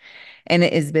market. And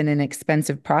it has been an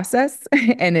expensive process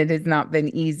and it has not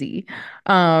been easy.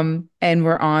 And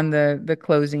we're on the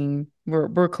closing,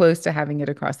 we're close to having it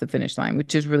across the finish line,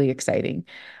 which is really exciting.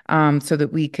 So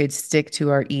that we could stick to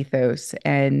our ethos.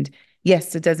 And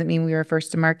yes, it doesn't mean we were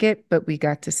first to market, but we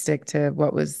got to stick to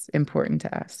what was important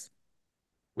to us.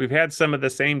 We've had some of the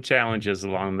same challenges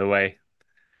along the way.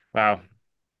 Wow.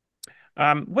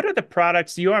 What are the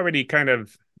products you already kind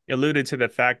of alluded to the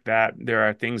fact that there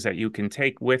are things that you can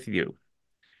take with you?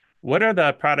 What are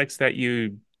the products that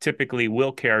you typically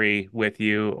will carry with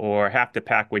you or have to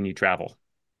pack when you travel?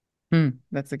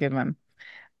 That's a good one.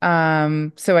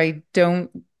 So I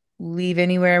don't leave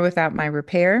anywhere without my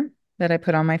repair that I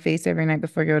put on my face every night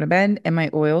before I go to bed and my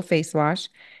oil face wash.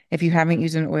 If you haven't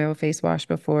used an oil face wash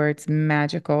before, it's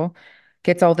magical.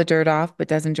 Gets all the dirt off, but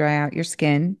doesn't dry out your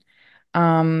skin.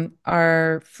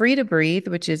 Our Free to Breathe,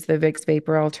 which is the Vicks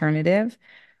Vapor alternative.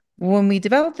 When we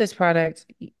developed this product,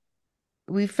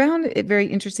 we found it very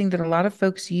interesting that a lot of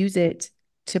folks use it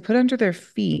to put under their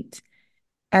feet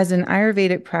as an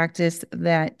Ayurvedic practice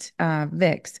that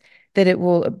Vicks, that it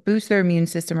will boost their immune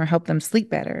system or help them sleep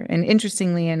better. And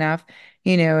interestingly enough,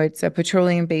 it's a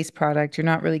petroleum-based product. You're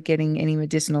not really getting any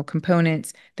medicinal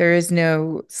components. There is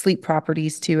no sleep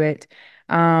properties to it,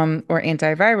 or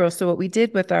antiviral. So what we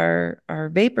did with our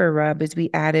vapor rub is we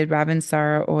added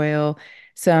Ravinsara oil,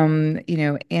 some,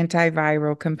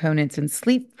 antiviral components and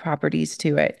sleep properties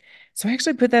to it. So I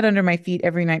actually put that under my feet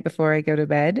every night before I go to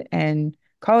bed and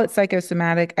call it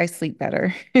psychosomatic. I sleep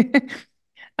better.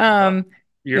 Well, um,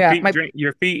 yeah,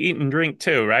 your feet eat and drink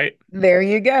too, right? there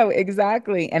you go.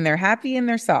 Exactly. And they're happy and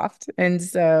they're soft. And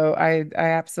so I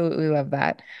absolutely love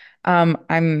that.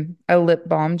 I'm a lip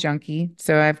balm junkie,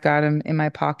 so I've got them in my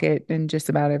pocket in just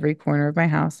about every corner of my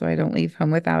house, so I don't leave home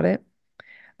without it.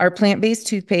 Our plant-based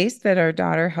toothpaste that our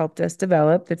daughter helped us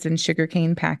develop that's in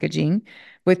sugarcane packaging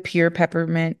with pure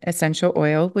peppermint essential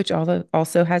oil, which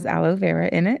also has aloe vera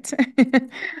in it.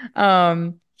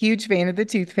 Huge fan of the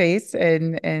toothpaste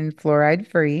and fluoride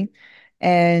free.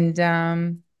 And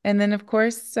then of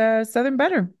course Southern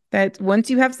Butter. That once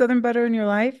you have Southern Butter in your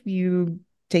life, you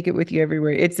take it with you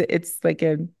everywhere. It's like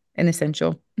an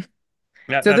essential.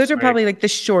 Yeah, So that's those are great. probably like the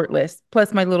short list,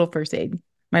 plus my little first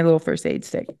aid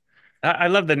stick. I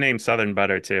love the name Southern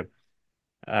Butter too.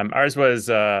 Ours was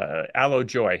Aloe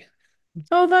Joy.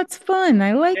 Oh, that's fun.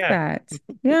 I like Yeah, that.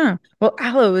 Yeah. Well,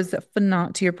 aloe is a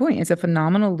to your point, it's a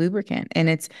phenomenal lubricant and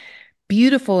it's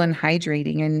beautiful and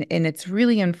hydrating and it's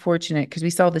really unfortunate because we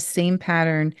saw the same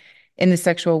pattern in the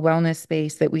sexual wellness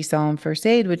space that we saw in first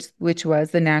aid, which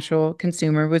was the natural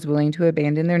consumer was willing to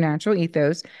abandon their natural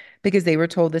ethos because they were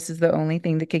told this is the only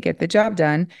thing that could get the job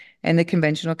done, and the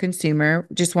conventional consumer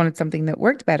just wanted something that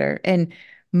worked better. And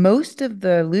most of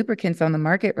the lubricants on the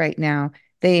market right now,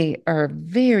 they are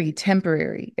very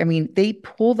temporary. I mean, they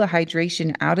pull the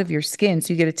hydration out of your skin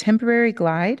so you get a temporary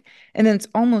glide, and then it's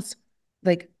almost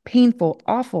like painful,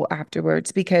 awful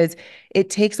afterwards because it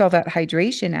takes all that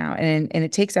hydration out and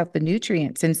it takes out the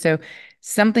nutrients. And so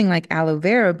something like aloe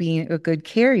vera being a good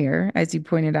carrier, as you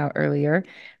pointed out earlier,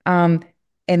 um,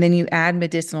 and then you add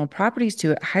medicinal properties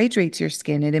to it, hydrates your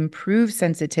skin, it improves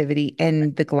sensitivity,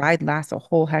 and the glide lasts a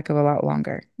whole heck of a lot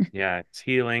longer. yeah, it's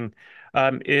healing.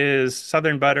 Is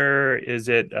Southern Butter, is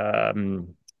it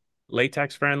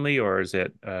latex friendly or is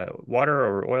it water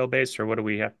or oil based or what do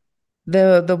we have?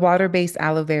 The water-based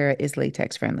aloe vera is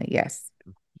latex friendly, yes.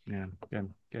 Yeah,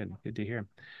 good to hear.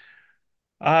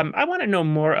 I want to know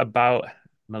more about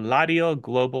Melodial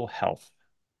Global Health.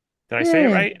 Did I say it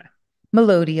Yeah. right?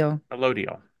 Melodial.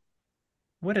 Melodial.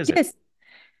 What is it? Yes.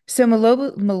 So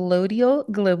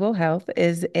Melodial Global Health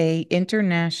is a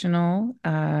international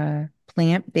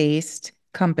plant-based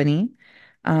company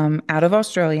out of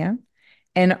Australia.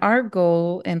 And our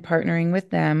goal in partnering with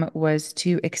them was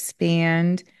to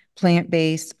expand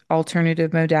plant-based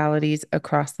alternative modalities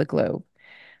across the globe.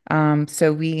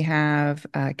 So we have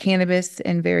cannabis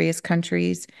in various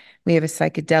countries. We have a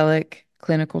psychedelic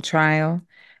clinical trial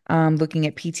looking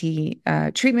at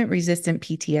treatment resistant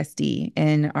PTSD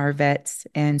in our vets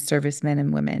and servicemen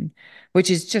and women, which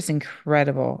is just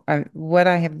incredible. What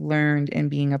I have learned in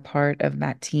being a part of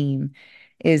that team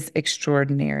is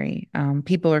extraordinary.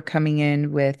 People are coming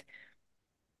in with,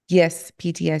 yes,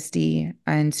 PTSD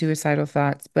and suicidal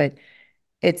thoughts, but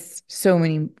it's so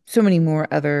many more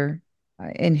other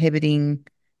inhibiting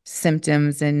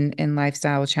symptoms and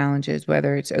lifestyle challenges,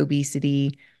 whether it's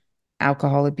obesity,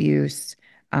 alcohol abuse,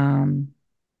 um,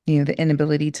 the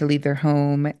inability to leave their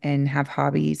home and have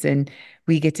hobbies. And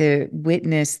we get to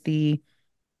witness the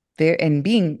there and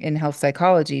being in health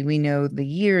psychology, we know the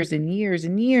years and years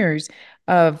and years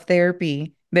of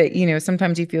therapy that,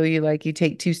 sometimes you feel you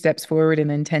take two steps forward and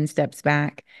then 10 steps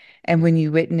back. And when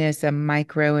you witness a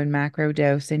micro and macro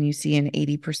dose and you see an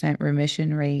 80%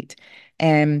 remission rate,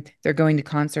 and they're going to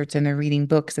concerts and they're reading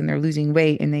books and they're losing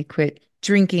weight and they quit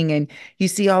drinking, and you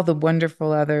see all the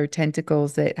wonderful other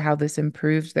tentacles that how this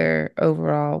improves their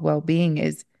overall well-being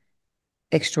is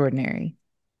extraordinary.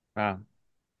 Wow.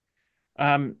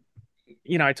 Um,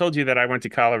 I told you that I went to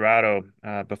Colorado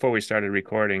before we started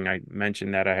recording. I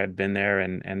mentioned that I had been there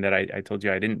and that I told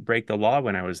you I didn't break the law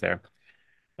when I was there.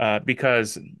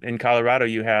 Because in Colorado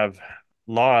you have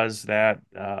laws that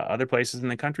other places in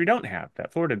the country don't have,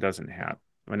 that Florida doesn't have.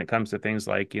 when it comes to things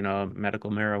like, medical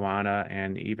marijuana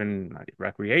and even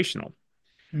recreational.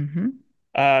 Hmm.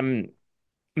 Um,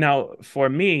 Now, for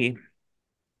me,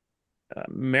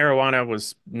 marijuana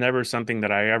was never something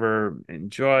that I ever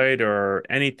enjoyed or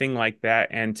anything like that.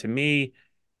 And to me,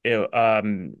 well, I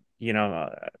don't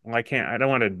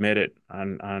want to admit it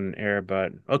on air,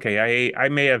 but okay, I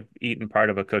may have eaten part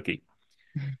of a cookie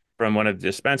from one of the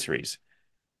dispensaries.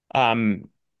 Um,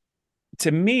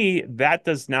 to me, that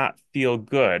does not feel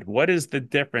good. What is the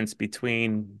difference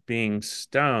between being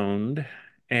stoned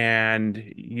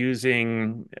and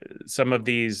using some of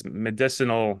these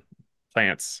medicinal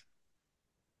plants,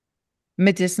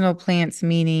 Medicinal plants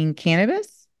meaning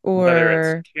cannabis whether it's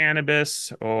or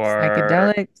cannabis or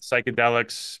psychedelics?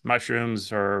 psychedelics,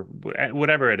 mushrooms, or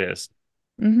whatever it is?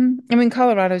 I mean,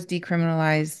 Colorado's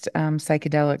decriminalized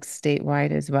psychedelics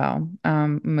statewide as well,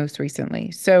 most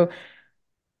recently. So,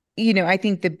 I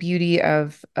think the beauty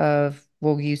of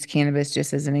we'll use cannabis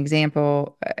just as an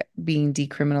example, being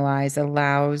decriminalized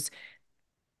allows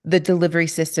the delivery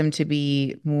system to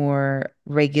be more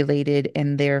regulated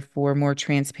and therefore more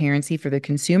transparency for the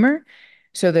consumer,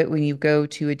 so that when you go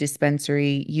to a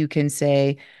dispensary, you can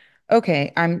say,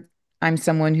 okay, I'm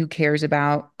someone who cares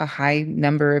about a high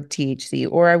number of THC,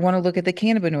 or I want to look at the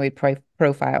cannabinoid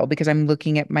profile because I'm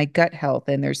looking at my gut health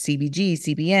and there's CBG,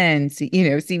 CBN,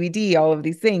 CBD, all of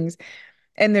these things.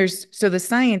 And there's so the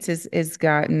science is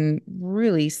gotten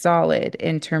really solid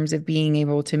in terms of being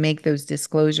able to make those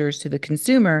disclosures to the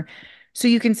consumer. So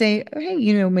you can say, oh,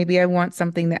 hey, maybe I want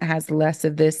something that has less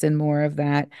of this and more of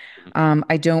that.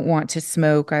 I don't want to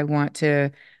smoke. I want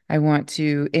to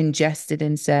ingest it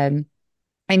instead.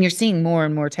 And you're seeing more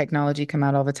and more technology come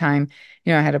out all the time.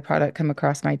 I had a product come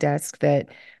across my desk that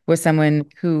was someone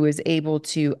who was able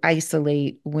to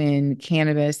isolate when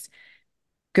cannabis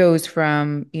goes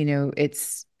from,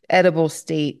 its edible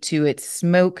state to its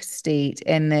smoke state,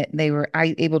 and that they were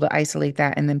able to isolate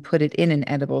that and then put it in an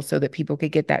edible so that people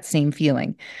could get that same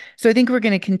feeling. So I think we're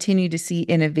going to continue to see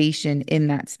innovation in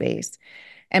that space.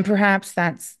 And perhaps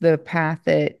that's the path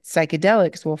that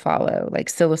psychedelics will follow, like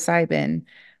psilocybin.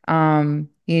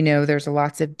 There's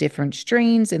lots of different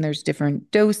strains and there's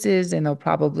different doses, and they'll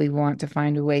probably want to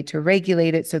find a way to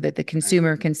regulate it so that the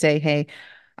consumer can say, hey,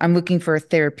 I'm looking for a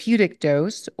therapeutic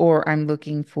dose or I'm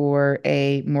looking for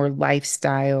a more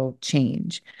lifestyle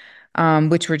change,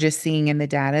 which we're just seeing in the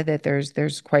data that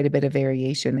there's quite a bit of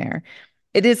variation there.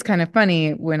 It is kind of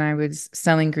funny when I was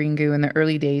selling green goo in the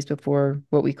early days before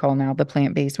what we call now the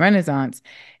plant-based renaissance,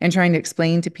 and trying to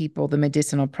explain to people the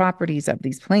medicinal properties of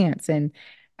these plants. And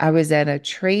I was at a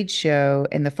trade show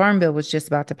and the Farm Bill was just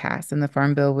about to pass. And the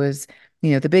Farm Bill was,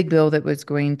 the big bill that was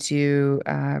going to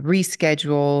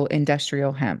reschedule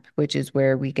industrial hemp, which is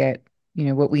where we get,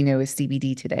 what we know as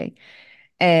CBD today.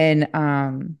 And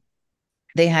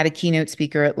they had a keynote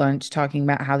speaker at lunch talking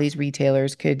about how these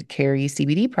retailers could carry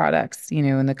CBD products,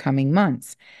 in the coming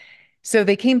months. So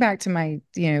they came back to my,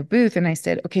 booth and I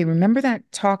said, okay, remember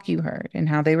that talk you heard and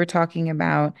how they were talking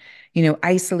about,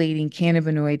 isolating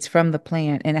cannabinoids from the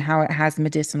plant and how it has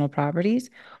medicinal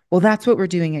properties? Well, that's what we're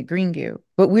doing at Green Goo,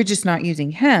 but we're just not using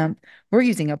hemp. We're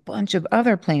using a bunch of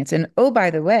other plants. And oh,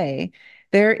 by the way,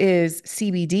 there is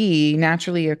CBD,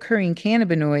 naturally occurring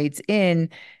cannabinoids in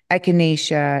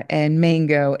echinacea and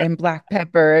mango and black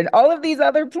pepper and all of these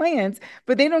other plants,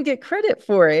 but they don't get credit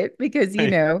for it because,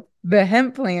 the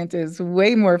hemp plant is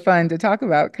way more fun to talk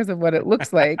about because of what it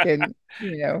looks like. And,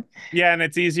 Yeah, and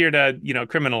it's easier to,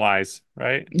 criminalize,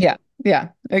 right? yeah, yeah,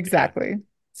 Yeah. exactly.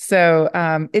 So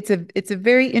it's a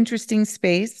very interesting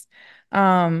space.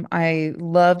 I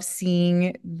love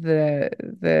seeing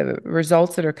the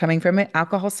results that are coming from it.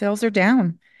 Alcohol sales are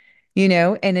down,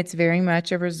 and it's very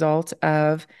much a result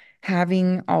of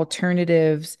having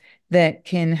alternatives that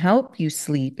can help you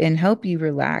sleep and help you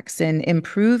relax and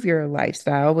improve your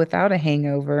lifestyle without a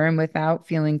hangover and without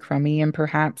feeling crummy and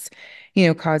perhaps,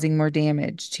 causing more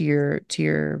damage to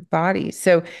your body.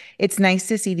 So it's nice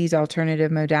to see these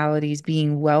alternative modalities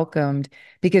being welcomed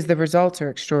because the results are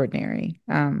extraordinary.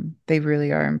 They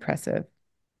really are impressive.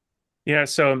 Yeah,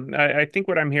 so I think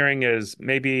what I'm hearing is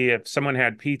maybe if someone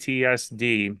had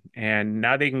PTSD and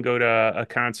now they can go to a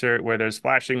concert where there's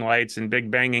flashing lights and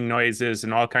big banging noises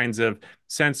and all kinds of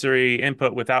sensory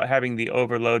input without having the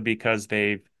overload because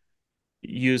they've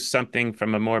used something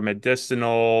from a more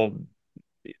medicinal,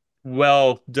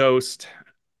 well dosed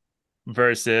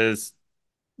versus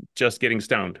just getting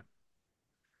stoned.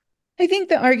 I think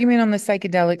the argument on the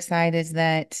psychedelic side is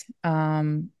that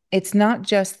it's not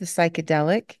just the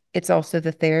psychedelic, it's also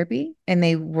the therapy, and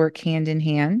they work hand in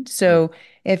hand. Mm. So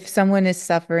if someone is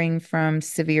suffering from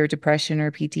severe depression or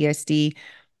PTSD,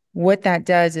 what that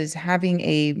does is having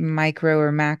a micro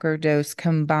or macro dose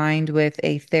combined with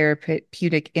a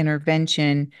therapeutic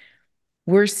intervention,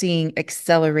 we're seeing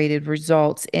accelerated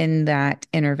results in that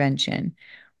intervention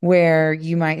where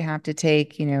you might have to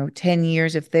take, 10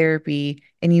 years of therapy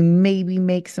and you maybe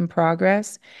make some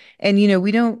progress. And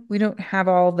we don't have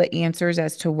all the answers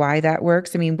as to why that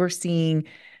works. I mean, we're seeing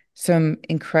some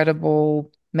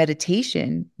incredible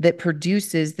meditation that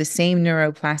produces the same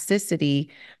neuroplasticity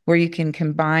where you can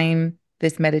combine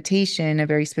this meditation, a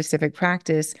very specific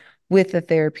practice, with a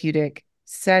therapeutic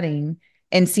setting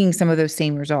and seeing some of those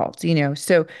same results.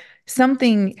 So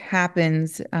something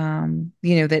happens,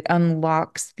 that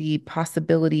unlocks the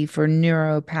possibility for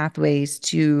neuro pathways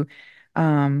to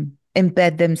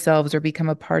embed themselves or become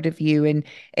a part of you.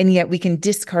 And yet we can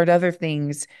discard other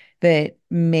things that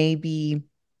may be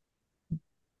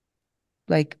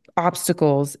like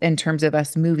obstacles in terms of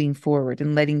us moving forward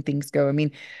and letting things go. I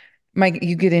mean, Mike,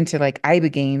 you get into like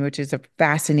ibogaine, which is a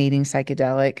fascinating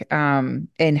psychedelic,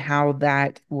 and how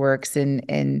that works.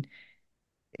 And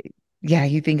yeah,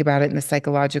 you think about it in the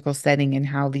psychological setting and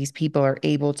how these people are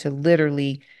able to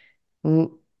literally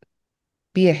l-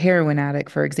 be a heroin addict,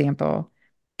 for example,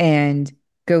 and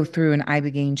go through an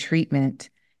ibogaine treatment,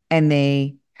 and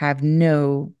they have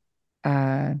no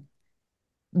uh,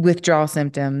 withdrawal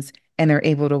symptoms, and they're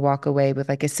able to walk away with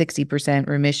like a 60%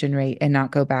 remission rate and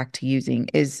not go back to using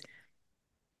is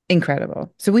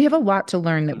incredible. So we have a lot to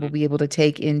learn that we'll Mhm. be able to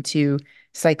take into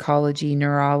psychology,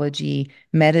 neurology,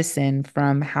 medicine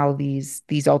from how these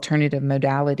alternative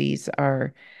modalities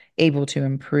are able to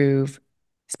improve,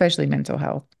 especially mental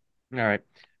health. All right.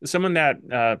 Someone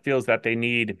that feels that they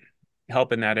need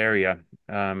help in that area,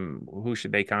 who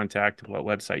should they contact? What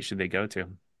website should they go to?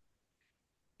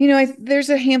 There's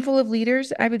a handful of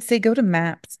leaders. I would say go to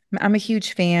MAPS. I'm a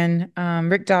huge fan.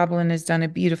 Rick Doblin has done a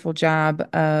beautiful job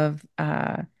of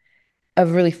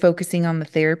really focusing on the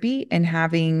therapy and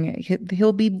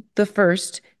he'll be the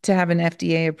first to have an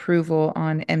FDA approval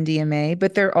on MDMA,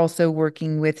 but they're also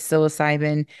working with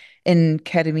psilocybin and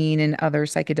ketamine and other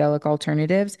psychedelic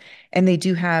alternatives. And they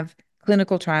do have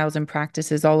clinical trials and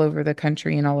practices all over the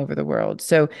country and all over the world.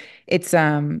 So it's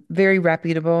very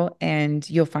reputable and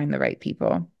you'll find the right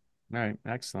people. All right,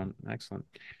 excellent, excellent.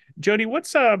 Jody, what's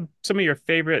some of your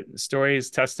favorite stories,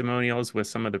 testimonials with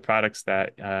some of the products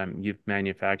that you've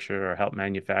manufactured or helped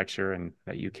manufacture and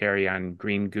that you carry on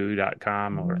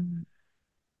greengoo.com or Mm.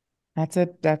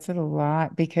 That's a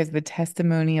lot because the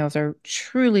testimonials are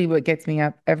truly what gets me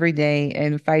up every day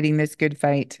and fighting this good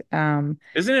fight.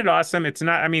 isn't it awesome? It's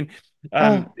not, I mean,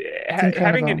 um, Oh, it's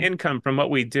having an incredible. income from what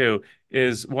we do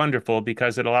is wonderful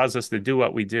because it allows us to do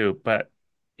what we do. But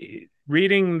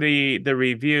reading the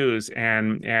reviews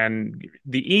and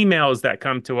the emails that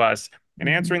come to us and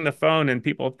Mhm. answering the phone and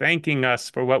people thanking us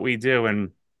for what we do,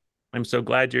 and I'm so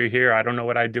glad you're here. I don't know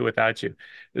what I'd do without you.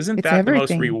 Isn't It's that the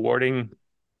most everything. rewarding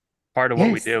part of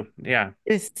what we Yes. do? Yeah.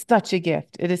 It's such a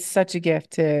gift. It is such a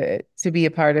gift to be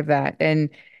a part of that. And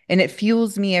it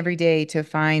fuels me every day to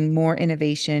find more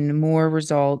innovation, more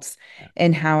results,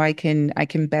 and how I can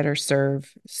better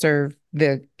serve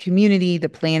the community, the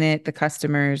planet, the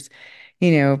customers.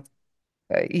 You know,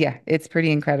 yeah, it's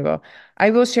pretty incredible. I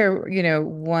will share,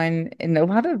 one, and a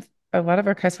lot of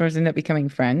our customers end up becoming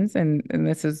friends, and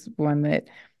this is one that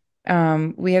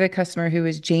we had a customer who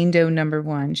was Jane Doe number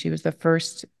one. She was the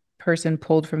first person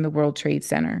pulled from the World Trade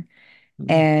Center, Mhm.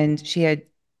 and she had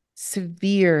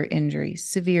severe injuries,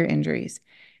 severe injuries.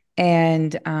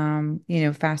 And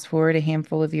fast forward a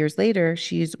handful of years later,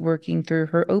 she's working through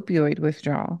her opioid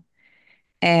withdrawal.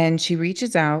 And she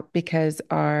reaches out because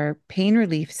our pain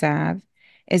relief salve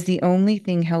is the only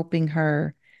thing helping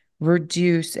her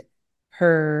reduce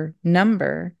her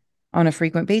number on a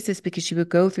frequent basis because she would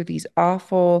go through these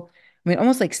awful, I mean,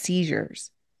 almost like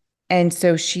seizures. And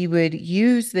so she would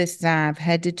use this salve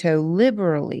head to toe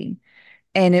liberally,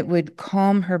 and it would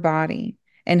calm her body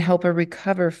and help her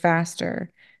recover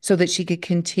faster so that she could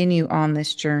continue on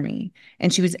this journey.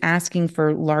 And she was asking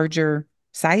for larger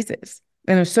sizes.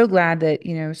 And I'm so glad that,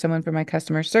 someone from my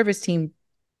customer service team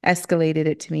escalated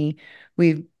it to me.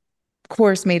 We, of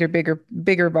course, made her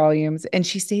bigger volumes, and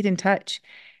she stayed in touch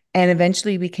and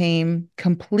eventually became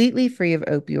completely free of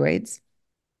opioids.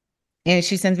 And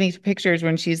she sends me pictures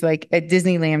when she's like at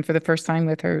Disneyland for the first time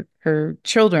with her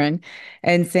children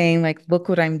and saying like, look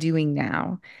what I'm doing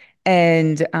now.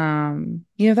 And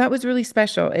that was really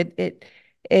special. It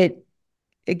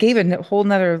it gave a whole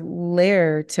nother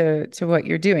layer to what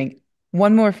you're doing.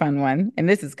 One more fun one, and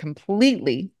this is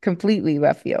completely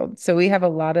left field. So we have a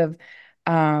lot of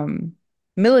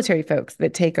military folks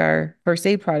that take our first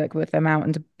aid product with them out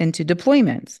into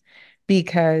deployments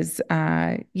because,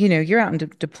 you're out in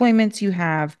deployments,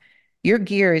 your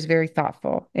gear is very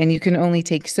thoughtful and you can only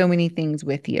take so many things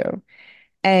with you.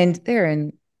 And they're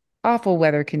in awful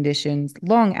weather conditions,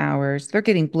 long hours. They're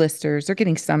getting blisters, they're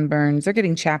getting sunburns, they're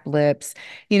getting chapped lips,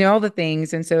 all the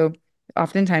things. And so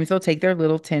oftentimes they'll take their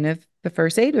little tin of the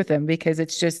first aid with them because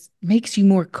it's just makes you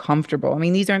more comfortable. I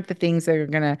mean, these aren't the things that are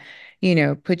gonna,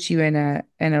 put you in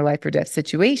a life or death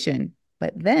situation.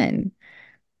 But then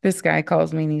this guy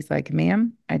calls me and he's like,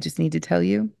 ma'am, I just need to tell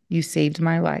you, you saved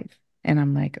my life. And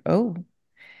I'm like, oh.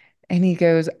 And he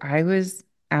goes, I was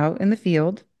out in the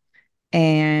field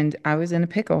and I was in a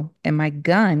pickle and my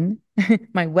gun,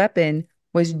 my weapon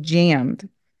was jammed.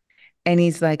 And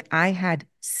he's like, I had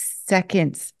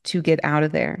seconds to get out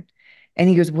of there. And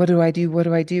he goes, what do I do? What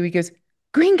do I do? He goes,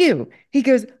 green goo. He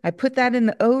goes, I put that in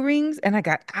the O-rings and I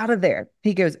got out of there.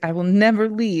 He goes, I will never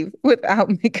leave without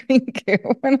my green goo.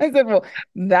 And I said, well,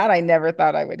 that I never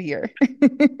thought I would hear.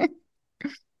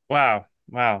 Wow.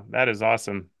 Wow. That is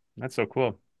awesome. That's so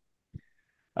cool.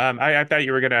 I thought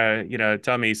you were gonna,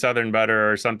 tell me Southern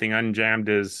butter or something unjammed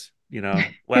is,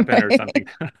 weapon or something.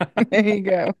 There you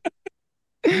go.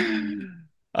 Is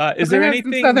I there have some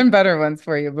anything? Southern butter ones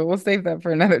for you, but we'll save that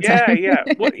for another Yeah, time. yeah.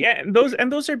 Well, yeah, and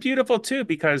those are beautiful too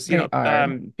because, They are.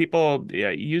 people, yeah,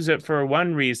 use it for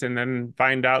one reason and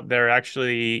find out they're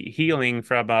actually healing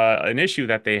from an issue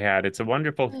that they had. It's a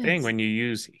wonderful thing Yes. when you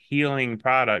use healing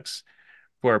products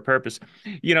for a purpose.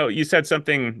 You said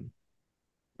something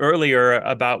earlier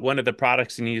about one of the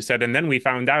products and you said, and then we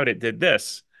found out it did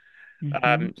this.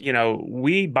 Hmm.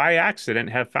 We by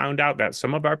accident have found out that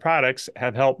some of our products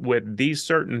have helped with these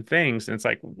certain things. And it's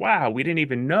like, wow, we didn't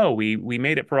even know we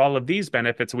made it for all of these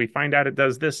benefits. We find out it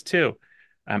does this too.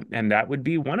 And that would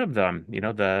be one of them.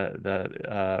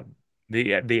 The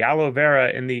aloe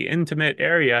vera in the intimate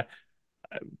area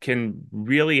can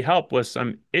really help with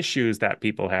some issues that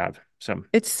people have. So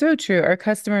It's so true. Our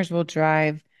customers will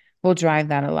drive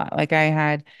that a lot. Like I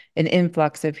had an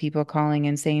influx of people calling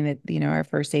and saying that, our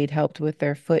first aid helped with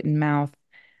their foot and mouth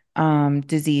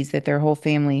disease that their whole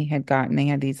family had gotten. They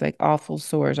had these like awful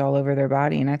sores all over their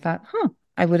body. And I thought,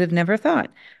 I would have never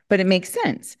thought. But it makes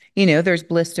sense. There's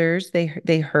blisters,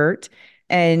 they hurt.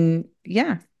 And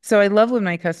yeah. So I love when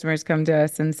my customers come to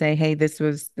us and say, hey, this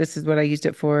is what I used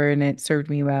it for and it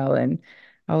served me well. And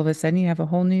all of a sudden you have a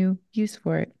whole new use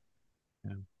for it.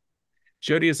 yeah.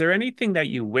 Jody, is there anything that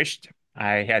you wished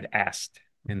I had asked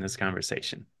in this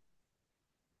conversation?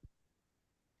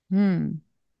 Hmm.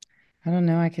 I don't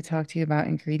know. I could talk to you about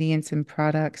ingredients and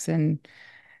products and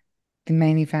the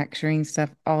manufacturing stuff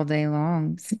all day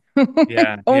long.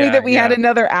 Yeah, Only yeah, that we had yeah.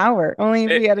 another hour. Only if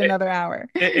we It, had it, another hour.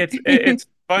 it's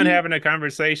fun having a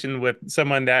conversation with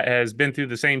someone that has been through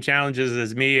the same challenges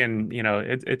as me, and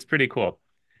it's pretty cool.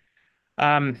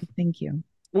 Um, Thank you.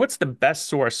 what's the best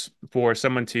source for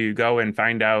someone to go and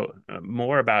find out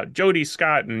more about Jody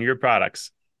Scott and your products?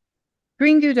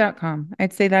 Greengoo.com.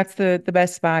 I'd say that's the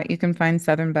best spot. You can find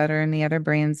Southern Butter and the other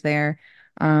brands there.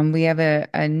 We have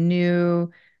a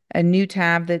new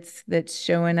tab that's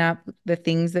showing up the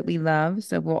things that we love.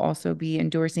 So we'll also be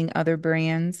endorsing other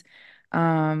brands,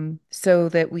 so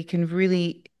that we can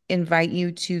really invite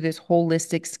you to this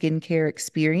holistic skincare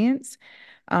experience,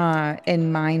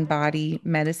 and mind body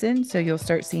medicine. So you'll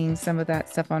start seeing some of that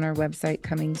stuff on our website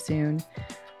coming soon.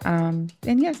 And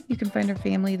yes, you can find our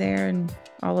family there and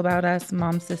all about us,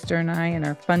 mom, sister, and I, and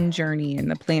our fun journey in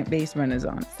the plant-based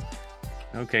renaissance.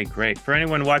 Okay, great. For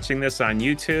anyone watching this on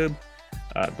YouTube,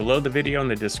 below the video in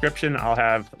the description, I'll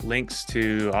have links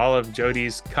to all of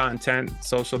Jody's content,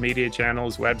 social media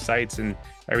channels, websites, and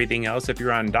everything else. If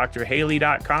you're on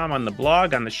drhaley.com on the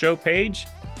blog, on the show page,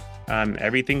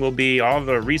 everything will be, all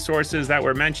the resources that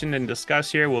were mentioned and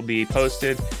discussed here will be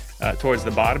posted towards the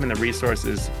bottom in the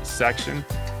resources section.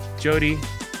 Jody,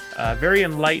 very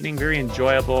enlightening, very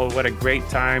enjoyable. What a great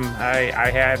time I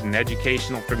had and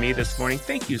educational for me this morning.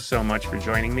 Thank you so much for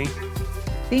joining me.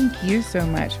 Thank you so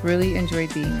much. Really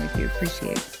enjoyed being with you.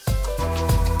 Appreciate it.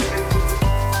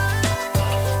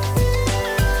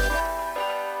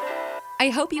 I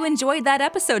hope you enjoyed that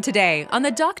episode today on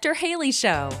The Dr. Haley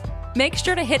Show. Make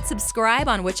sure to hit subscribe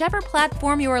on whichever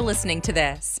platform you are listening to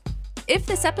this. If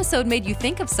this episode made you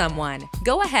think of someone,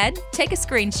 go ahead, take a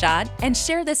screenshot, and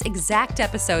share this exact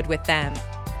episode with them.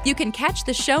 You can catch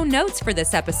the show notes for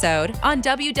this episode on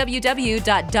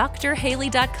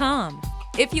www.drhaley.com.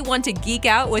 If you want to geek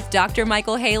out with Dr.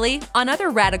 Michael Haley on other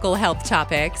radical health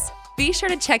topics, be sure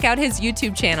to check out his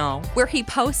YouTube channel, where he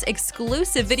posts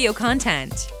exclusive video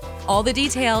content. All the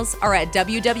details are at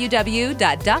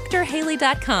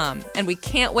www.drhaley.com, and we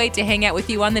can't wait to hang out with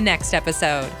you on the next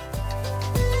episode.